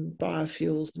and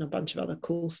biofuels and a bunch of other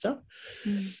cool stuff.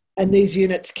 And these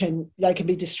units can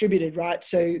be distributed, right?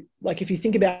 So like if you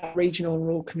think about regional and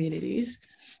rural communities,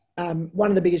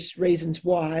 one of the biggest reasons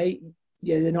why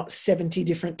there are not 70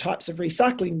 different types of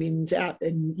recycling bins out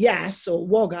in Yass or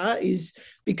Wagga is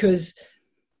because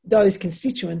those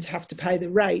constituents have to pay the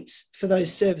rates for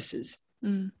those services.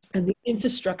 And the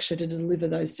infrastructure to deliver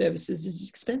those services is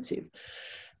expensive.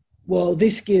 Well,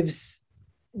 this gives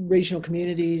regional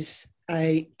communities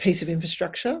a piece of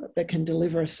infrastructure that can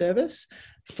deliver a service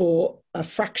for a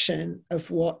fraction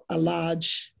of what a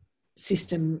large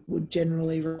system would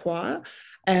generally require.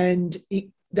 And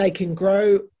they can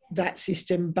grow that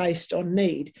system based on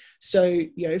need. So,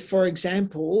 for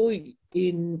example,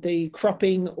 in the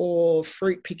cropping or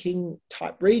fruit picking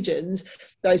type regions,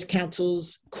 those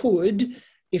councils could,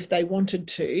 if they wanted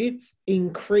to,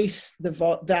 increase the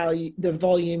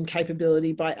volume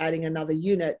capability by adding another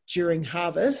unit during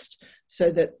harvest so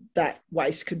that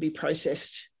waste could be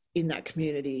processed in that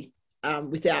community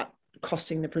without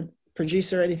costing the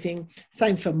producer anything.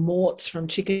 Same for morts from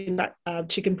chicken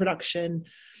production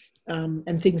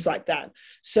and things like that.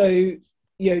 So,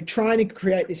 trying to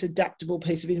create this adaptable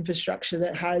piece of infrastructure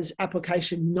that has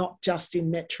application not just in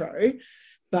metro,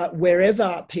 but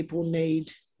wherever people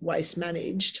need waste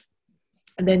managed,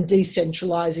 and then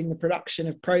decentralising the production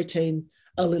of protein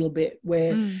a little bit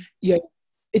where,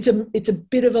 it's a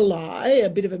bit of a lie, a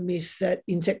bit of a myth that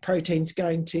insect protein is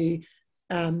going to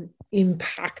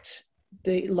impact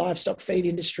the livestock feed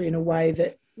industry in a way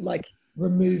that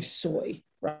removes soy.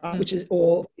 Right,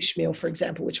 or fish meal, for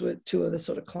example, which were two of the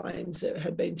sort of claims that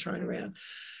had been thrown around.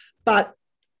 But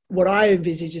what I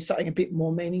envisage is something a bit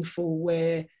more meaningful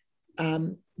where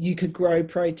you could grow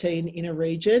protein in a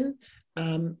region.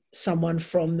 Someone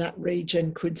from that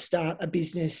region could start a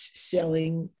business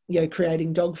selling,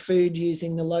 creating dog food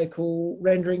using the local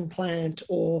rendering plant,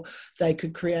 or they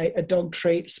could create a dog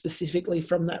treat specifically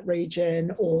from that region,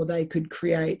 or they could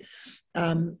create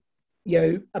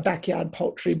a backyard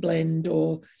poultry blend,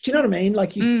 or do you know what I mean?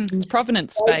 It's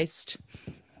provenance based.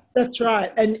 That's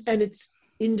right. And it's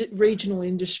regional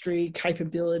industry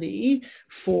capability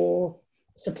for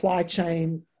supply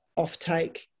chain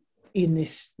offtake in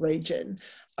this region.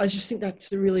 I just think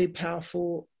that's a really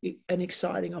powerful and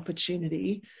exciting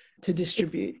opportunity to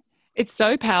distribute. It's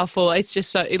so powerful. It's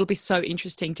just it'll be so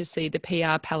interesting to see the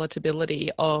PR palatability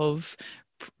of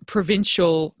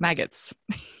provincial maggots.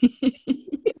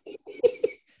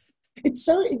 It's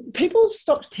so people have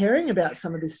stopped caring about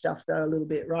some of this stuff though a little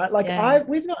bit, right?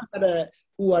 We've not had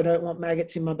I don't want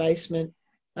maggots in my basement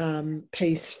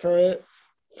piece for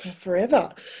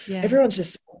forever. Everyone's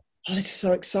just, it's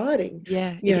so exciting.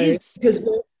 It is. Because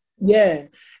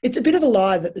it's a bit of a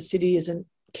lie that the city isn't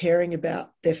caring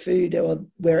about their food or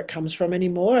where it comes from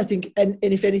anymore. I think, and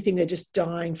if anything, they're just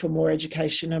dying for more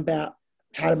education about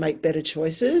how to make better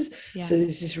choices. Yeah. So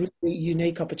there's this really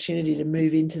unique opportunity to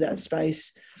move into that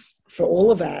space for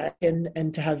all of our,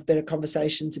 and to have better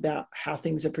conversations about how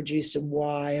things are produced and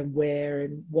why and where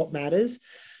and what matters.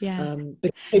 Yeah.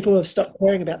 But people have stopped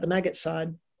caring about the maggot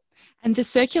side. And the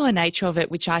circular nature of it,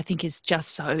 which I think is just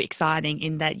so exciting,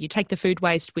 in that you take the food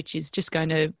waste, which is just going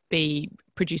to be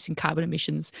producing carbon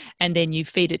emissions, and then you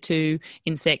feed it to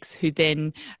insects who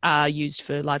then are used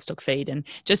for livestock feed. And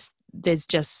it's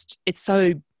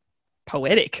so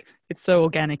poetic. It's so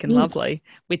organic and lovely,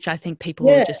 which I think people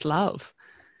will just love.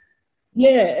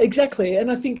 Yeah, exactly.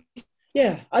 And I think,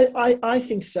 I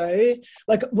think so.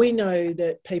 Like, we know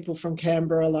that people from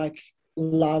Canberra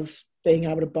love being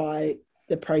able to buy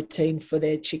the protein for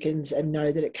their chickens and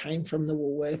know that it came from the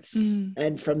Woolworths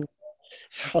and from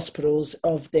hospitals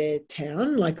of their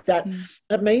town. Like that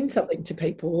means something to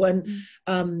people. And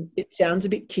it sounds a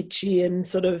bit kitschy and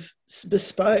sort of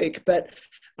bespoke, but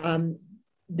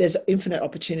there's infinite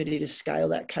opportunity to scale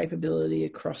that capability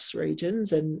across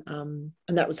regions. And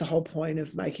that was the whole point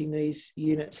of making these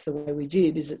units the way we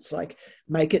did, is it's like,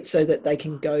 make it so that they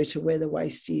can go to where the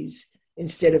waste is,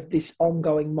 instead of this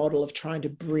ongoing model of trying to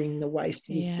bring the waste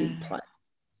to this big place.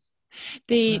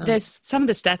 There's some of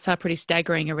the stats are pretty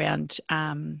staggering around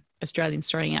Australians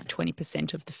throwing out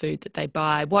 20% of the food that they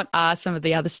buy. What are some of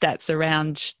the other stats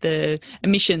around the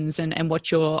emissions and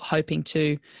what you're hoping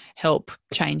to help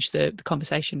change the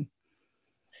conversation?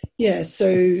 Yeah,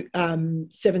 so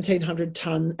 1,700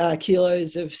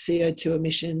 kilos of CO2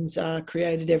 emissions are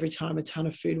created every time a tonne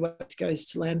of food waste goes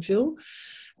to landfill.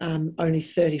 Only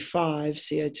 35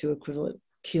 CO2 equivalent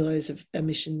kilos of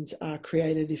emissions are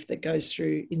created if that goes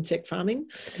through insect farming.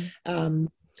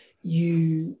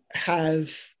 You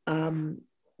have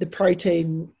the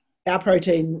protein, our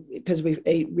protein, because we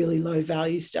eat really low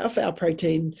value stuff, our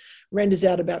protein renders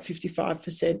out about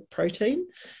 55% protein.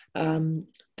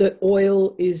 The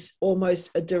oil is almost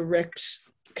a direct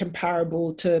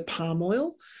comparable to palm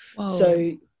oil. Whoa.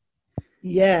 So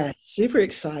yeah, super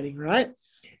exciting, right?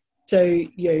 So,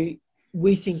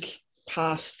 we think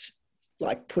past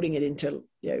like putting it into,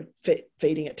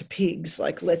 feeding it to pigs,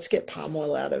 like, let's get palm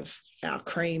oil out of our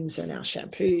creams and our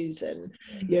shampoos. And,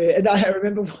 and I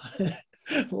remember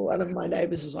one of my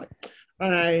neighbours was like, I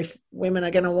don't know if women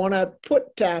are going to want to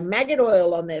put maggot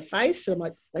oil on their face. And I'm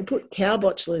like, they put cow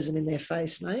botulism in their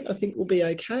face, mate. I think we'll be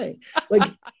okay.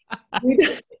 Like,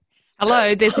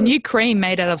 hello, there's a new cream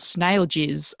made out of snail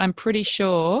jizz. I'm pretty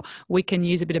sure we can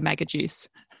use a bit of maggot juice.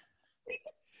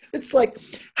 It's like,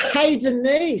 hey,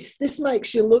 Denise, this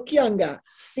makes you look younger.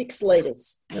 6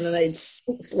 litres. And I need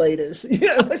 6 litres.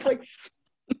 It's like,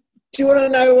 do you want to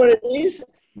know what it is?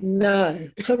 No,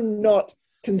 I'm not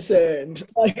concerned.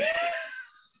 Like,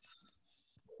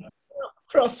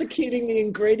 prosecuting the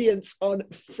ingredients on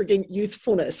frigging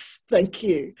youthfulness. Thank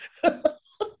you.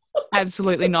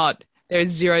 Absolutely not. There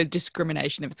is zero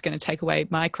discrimination if it's going to take away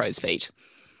my crow's feet.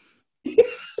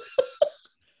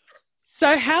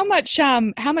 So how much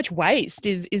waste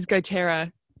is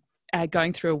doTERRA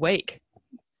going through a week?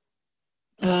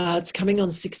 It's coming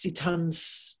on 60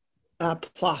 tonnes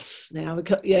plus now.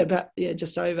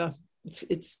 Just over.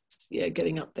 It's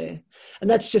getting up there, and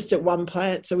that's just at one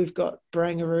plant. So we've got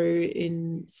Barangaroo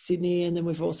in Sydney, and then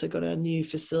we've also got a new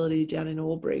facility down in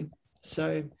Albury.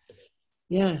 So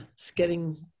yeah, it's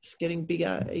getting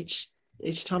bigger each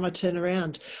time I turn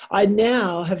around. I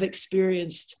now have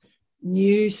experienced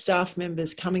new staff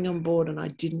members coming on board, and I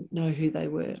didn't know who they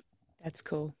were. That's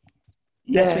cool.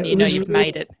 That's when you know you've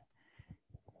made it.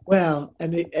 Well,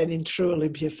 and in true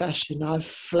Olympia fashion, I've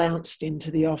flounced into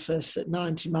the office at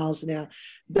 90 miles an hour.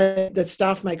 The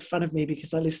staff make fun of me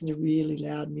because I listen to really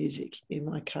loud music in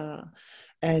my car,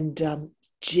 and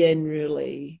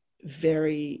generally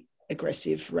very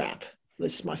aggressive rap.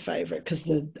 This is my favourite because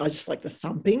I just like the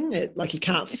thumping. Like, you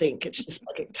can't think. It's just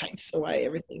like it takes away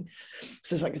everything.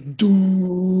 So it's like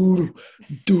doo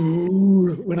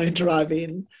doo when I drive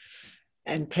in.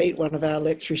 And Pete, one of our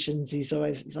electricians, he's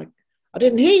like, I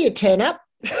didn't hear you turn up.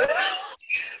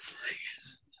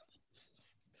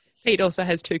 Pete also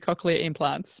has 2 cochlear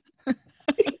implants.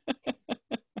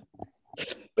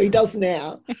 He does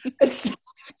now.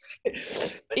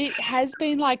 It has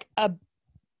been like a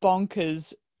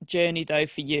bonkers journey though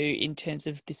for you in terms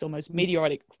of this almost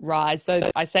meteoric rise, though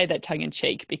I say that tongue in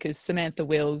cheek because Samantha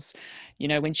Wills,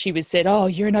 when she was said, oh,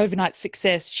 you're an overnight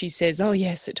success, she says, oh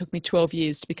yes, it took me 12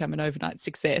 years to become an overnight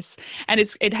success. And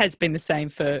it has been the same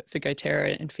for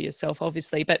doTERRA and for yourself,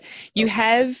 obviously, but you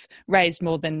have raised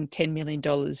more than $10 million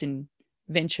in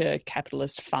venture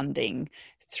capitalist funding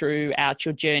throughout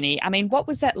your journey. I mean, what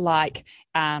was that like,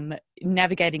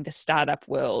 navigating the startup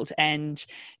world and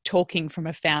talking from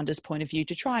a founder's point of view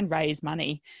to try and raise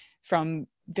money from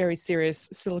very serious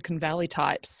Silicon Valley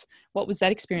types? What was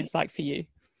that experience like for you?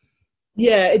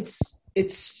 Yeah, it's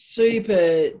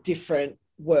super different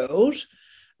world.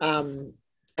 And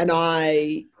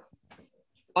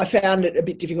I found it a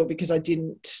bit difficult because I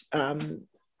didn't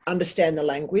understand the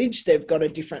language. They've got a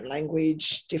different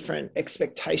language, different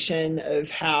expectation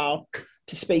of how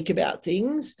to speak about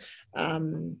things.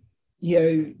 The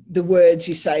words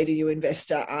you say to your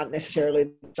investor aren't necessarily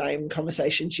the same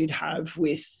conversations you'd have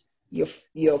with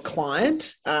your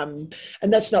client. And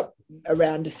that's not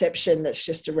around deception, that's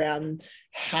just around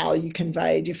how you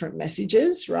convey different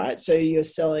messages, right? So you're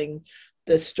selling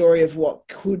the story of what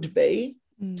could be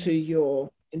to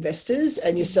your investors,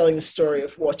 and you're selling the story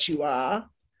of what you are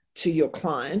to your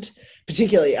client,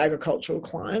 particularly agricultural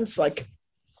clients. Like,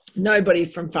 nobody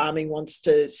from farming wants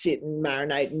to sit and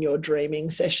marinate in your dreaming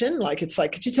session. Like, it's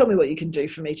like, could you tell me what you can do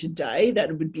for me today?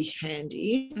 That would be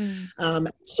handy.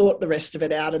 Sort the rest of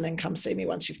it out and then come see me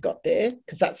once you've got there,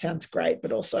 because that sounds great,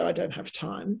 but also I don't have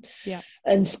time. Yeah.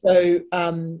 And so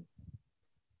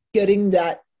getting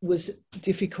that was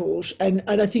difficult. And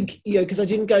I think, because I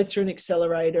didn't go through an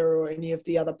accelerator or any of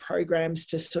the other programs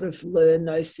to sort of learn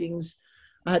those things,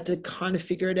 I had to kind of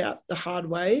figure it out the hard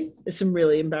way. There's some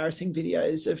really embarrassing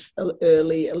videos of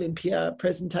early Olympia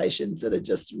presentations that are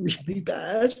just really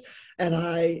bad, and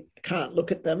I can't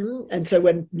look at them. And so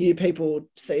when new people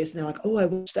see us and they're like, oh, I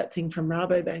watched that thing from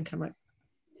Rabobank, I'm like,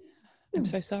 I'm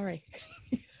so sorry.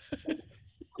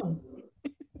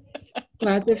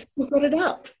 Glad they've still got it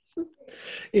up.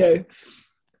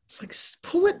 It's like,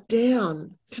 pull it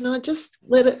down. Can I just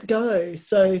let it go?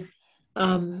 So,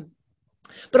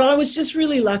 but I was just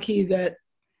really lucky that,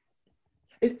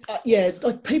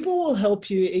 like, people will help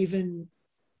you even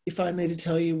if I need to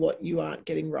tell you what you aren't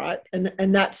getting right.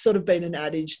 And that's sort of been an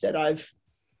adage that I've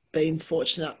been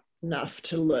fortunate enough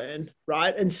to learn,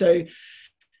 right? And so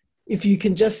if you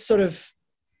can just sort of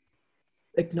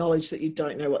acknowledge that you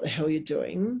don't know what the hell you're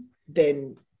doing,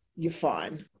 then you're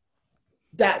fine.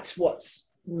 That's what's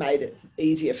made it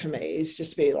easier for me, is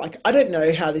just be like, I don't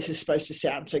know how this is supposed to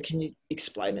sound, so can you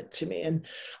explain it to me? And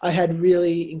I had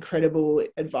really incredible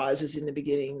advisors in the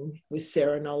beginning with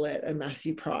Sarah Nollett and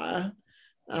Matthew Pryor,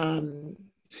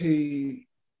 who,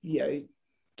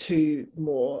 two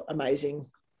more amazing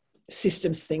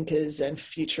systems thinkers and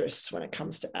futurists when it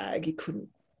comes to ag you couldn't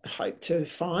hope to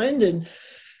find. And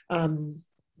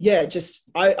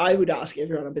I would ask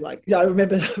everyone, I'd be like, I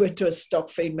remember I went to a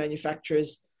stock feed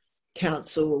manufacturers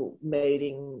council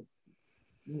meeting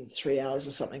 3 hours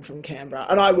or something from Canberra,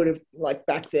 and I would have, like,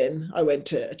 back then I went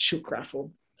to a chook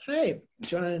raffle. Hey,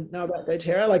 do you want to know about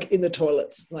doTERRA? Like, in the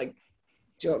toilets, like,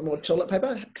 do you want more toilet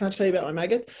paper? Can I tell you about my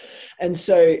maggot? And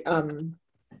so I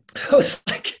was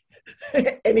like,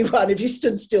 anyone, if you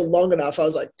stood still long enough, I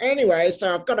was like, anyway,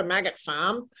 so I've got a maggot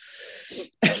farm.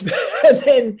 And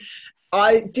then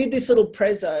I did this little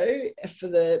prezzo for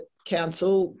the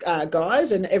council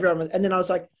guys, and everyone was, and then I was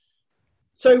like,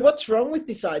 so what's wrong with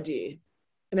this idea?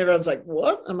 And everyone's like,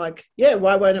 what? I'm like, yeah,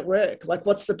 why won't it work? Like,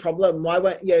 what's the problem? Why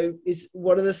won't,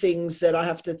 what are the things that I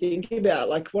have to think about?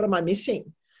 Like, what am I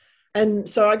missing? And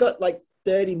so I got like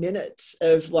 30 minutes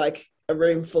of like a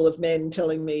room full of men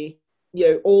telling me,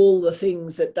 all the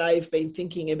things that they've been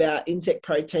thinking about insect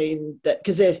protein, that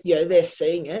because they're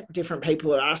seeing it, different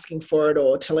people are asking for it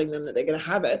or telling them that they're going to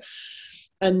have it.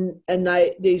 And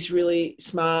these really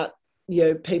smart,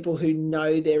 people who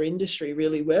know their industry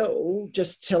really well,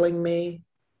 just telling me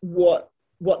what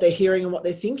they're hearing and what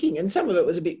they're thinking. And some of it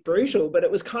was a bit brutal, but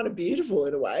it was kind of beautiful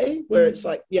in a way, where it's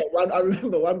like, I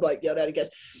remember one bloke yelled out, he goes,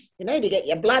 you need to get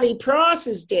your bloody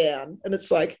prices down. And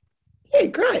it's like, yeah,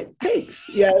 great, thanks.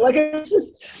 Like, it's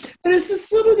just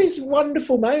sort of this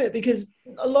wonderful moment, because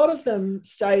a lot of them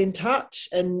stay in touch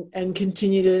and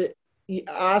continue to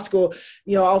ask, or,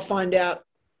 I'll find out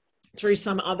through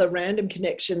some other random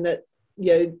connection that,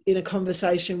 in a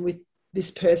conversation with this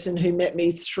person who met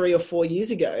me 3 or 4 years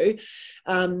ago,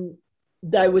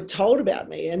 they were told about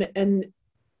me. And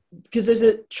because there's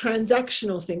a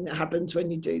transactional thing that happens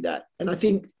when you do that. And I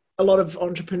think a lot of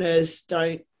entrepreneurs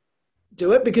don't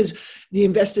do it because the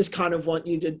investors kind of want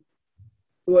you to,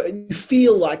 or you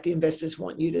feel like the investors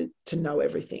want you to know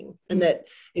everything, and that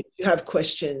if you have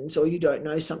questions or you don't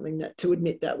know something, that to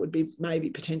admit that would be maybe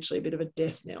potentially a bit of a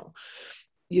death knell.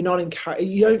 You're not encouraged.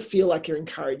 You don't feel like you're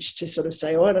encouraged to sort of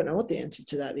say, oh, I don't know what the answer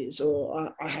to that is,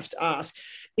 or I have to ask,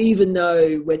 even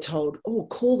though we're told, oh,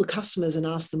 call the customers and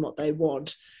ask them what they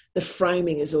want. The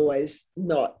framing is always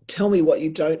not, tell me what you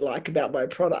don't like about my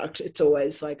product. It's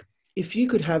always like, if you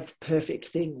could have a perfect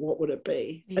thing, what would it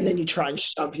be? Yeah. And then you try and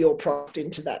shove your product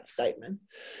into that statement.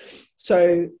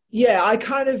 So, yeah, I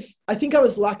think I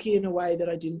was lucky in a way that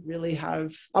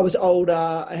I was older,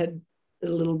 I had a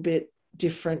little bit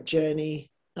different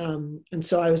journey. And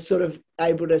so I was sort of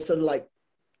able to sort of like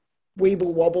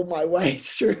weeble wobble my way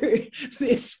through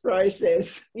this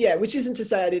process. Yeah, which isn't to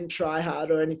say I didn't try hard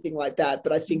or anything like that,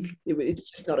 but I think it's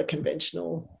just not a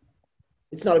conventional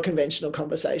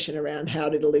conversation around how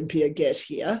did Olympia get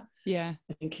here. Yeah.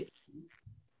 I think,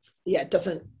 yeah,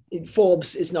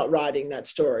 Forbes is not writing that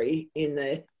story in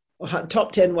the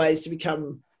top 10 ways to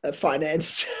become a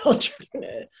finance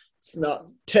entrepreneur. It's not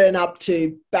turn up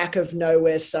to back of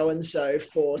nowhere so-and-so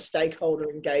for stakeholder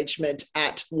engagement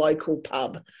at local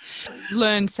pub.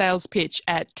 Learn sales pitch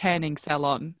at tanning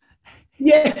salon.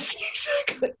 Yes,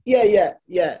 exactly.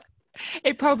 Yeah.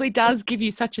 It probably does give you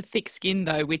such a thick skin,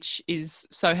 though, which is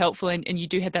so helpful. And you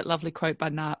do have that lovely quote by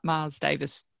Miles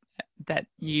Davis that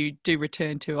you do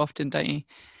return to often, don't you?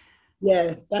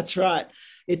 Yeah, that's right.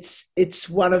 It's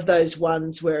one of those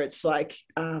ones where it's like,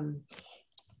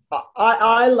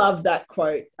 I love that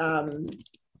quote,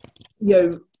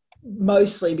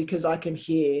 mostly because I can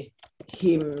hear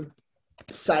him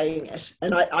saying it.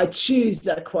 And I choose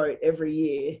that quote every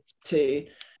year to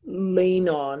lean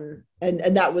on.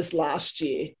 And that was last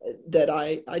year that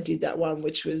I did that one,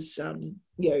 which was,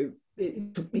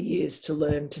 it took me years to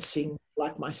learn to sing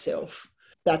like myself.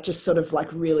 That just sort of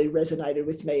like really resonated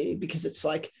with me because it's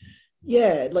like,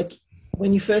 yeah, like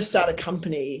when you first start a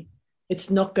company, it's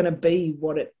not going to be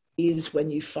what it is when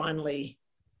you finally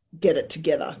get it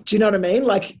together. Do you know what I mean?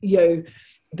 Like,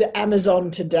 the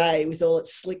Amazon today with all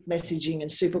its slick messaging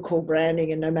and super cool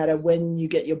branding, and no matter when you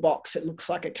get your box, it looks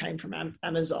like it came from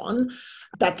Amazon.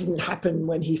 That didn't happen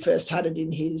when he first had it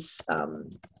in his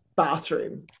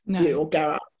bathroom or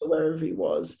garage or wherever he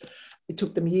was. It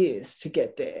took them years to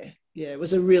get there. Yeah, it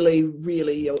was a really,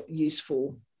 really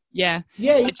useful. Yeah.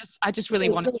 I just really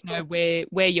wanted to know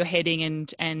where you're heading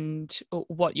and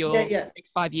what your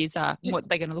next 5 years are, what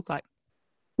they're going to look like.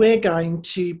 We're going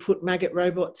to put maggot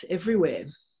robots everywhere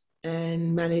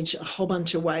and manage a whole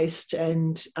bunch of waste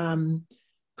and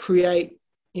create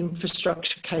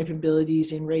infrastructure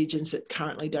capabilities in regions that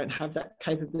currently don't have that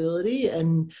capability,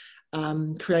 and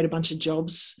create a bunch of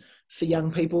jobs for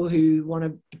young people who want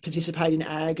to participate in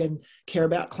ag and care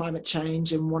about climate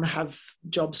change and want to have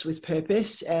jobs with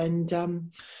purpose. And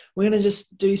we're going to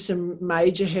just do some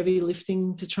major heavy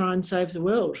lifting to try and save the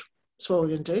world. That's what we're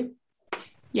going to do.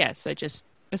 Yeah, so just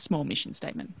a small mission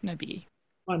statement, no biggie.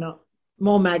 Why not?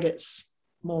 More maggots,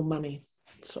 more money.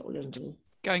 That's what we're going to do.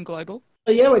 Going global?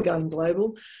 Oh, yeah, we're going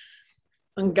global.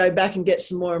 I'm going to go back and get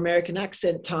some more American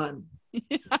accent time.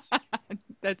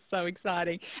 That's so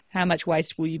exciting. How much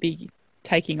waste will you be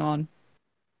taking on?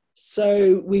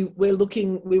 So we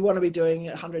want to be doing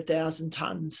 100,000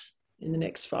 tonnes in the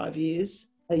next 5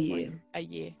 years, a year.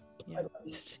 Yeah. At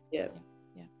least. Yeah.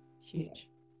 Huge.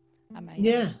 Amazing.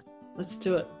 Yeah, let's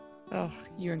do it. Oh,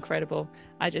 you're incredible.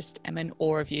 I just am in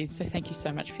awe of you. So thank you so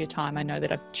much for your time. I know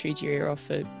that I've chewed your ear off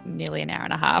for nearly an hour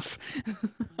and a half.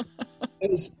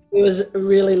 It was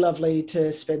really lovely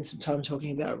to spend some time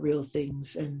talking about real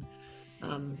things, and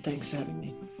thanks for having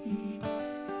me.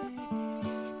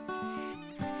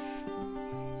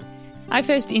 I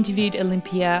first interviewed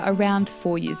Olympia around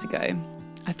 4 years ago.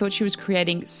 I thought she was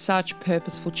creating such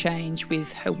purposeful change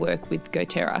with her work with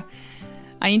GoTerra.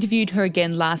 I interviewed her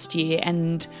again last year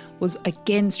and was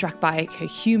again struck by her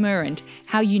humour and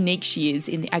how unique she is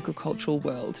in the agricultural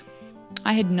world.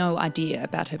 I had no idea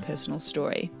about her personal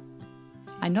story.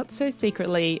 I not so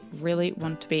secretly really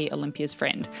want to be Olympia's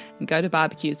friend and go to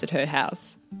barbecues at her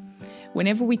house.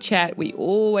 Whenever we chat, we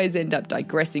always end up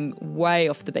digressing way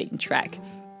off the beaten track,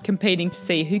 competing to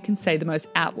see who can say the most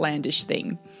outlandish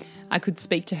thing. I could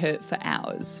speak to her for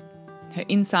hours. Her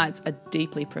insights are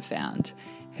deeply profound,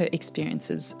 her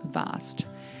experiences vast.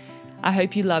 I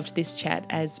hope you loved this chat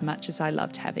as much as I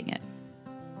loved having it.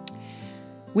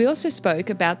 We also spoke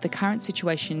about the current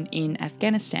situation in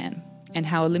Afghanistan and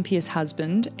how Olympia's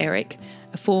husband, Eric,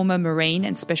 a former Marine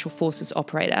and Special Forces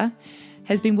operator,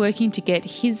 has been working to get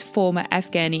his former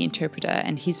Afghani interpreter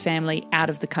and his family out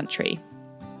of the country.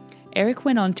 Eric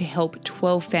went on to help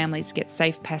 12 families get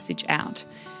safe passage out,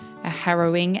 a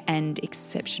harrowing and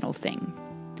exceptional thing.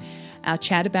 Our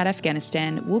chat about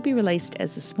Afghanistan will be released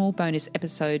as a small bonus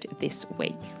episode this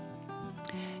week.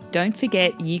 Don't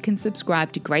forget you can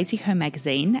subscribe to Grazie Her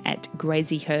magazine at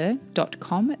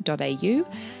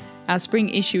grazieher.com.au. Our spring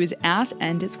issue is out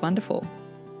and it's wonderful.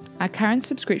 Our current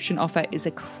subscription offer is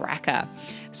a cracker.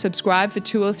 Subscribe for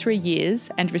 2 or 3 years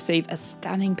and receive a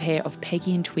stunning pair of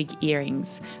Peggy and Twig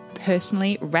earrings,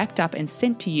 personally wrapped up and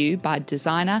sent to you by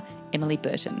designer Emily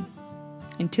Burton.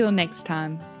 Until next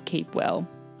time, keep well.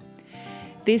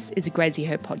 This is a Grazie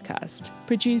Her podcast,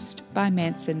 produced by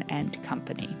Manson and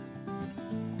Company.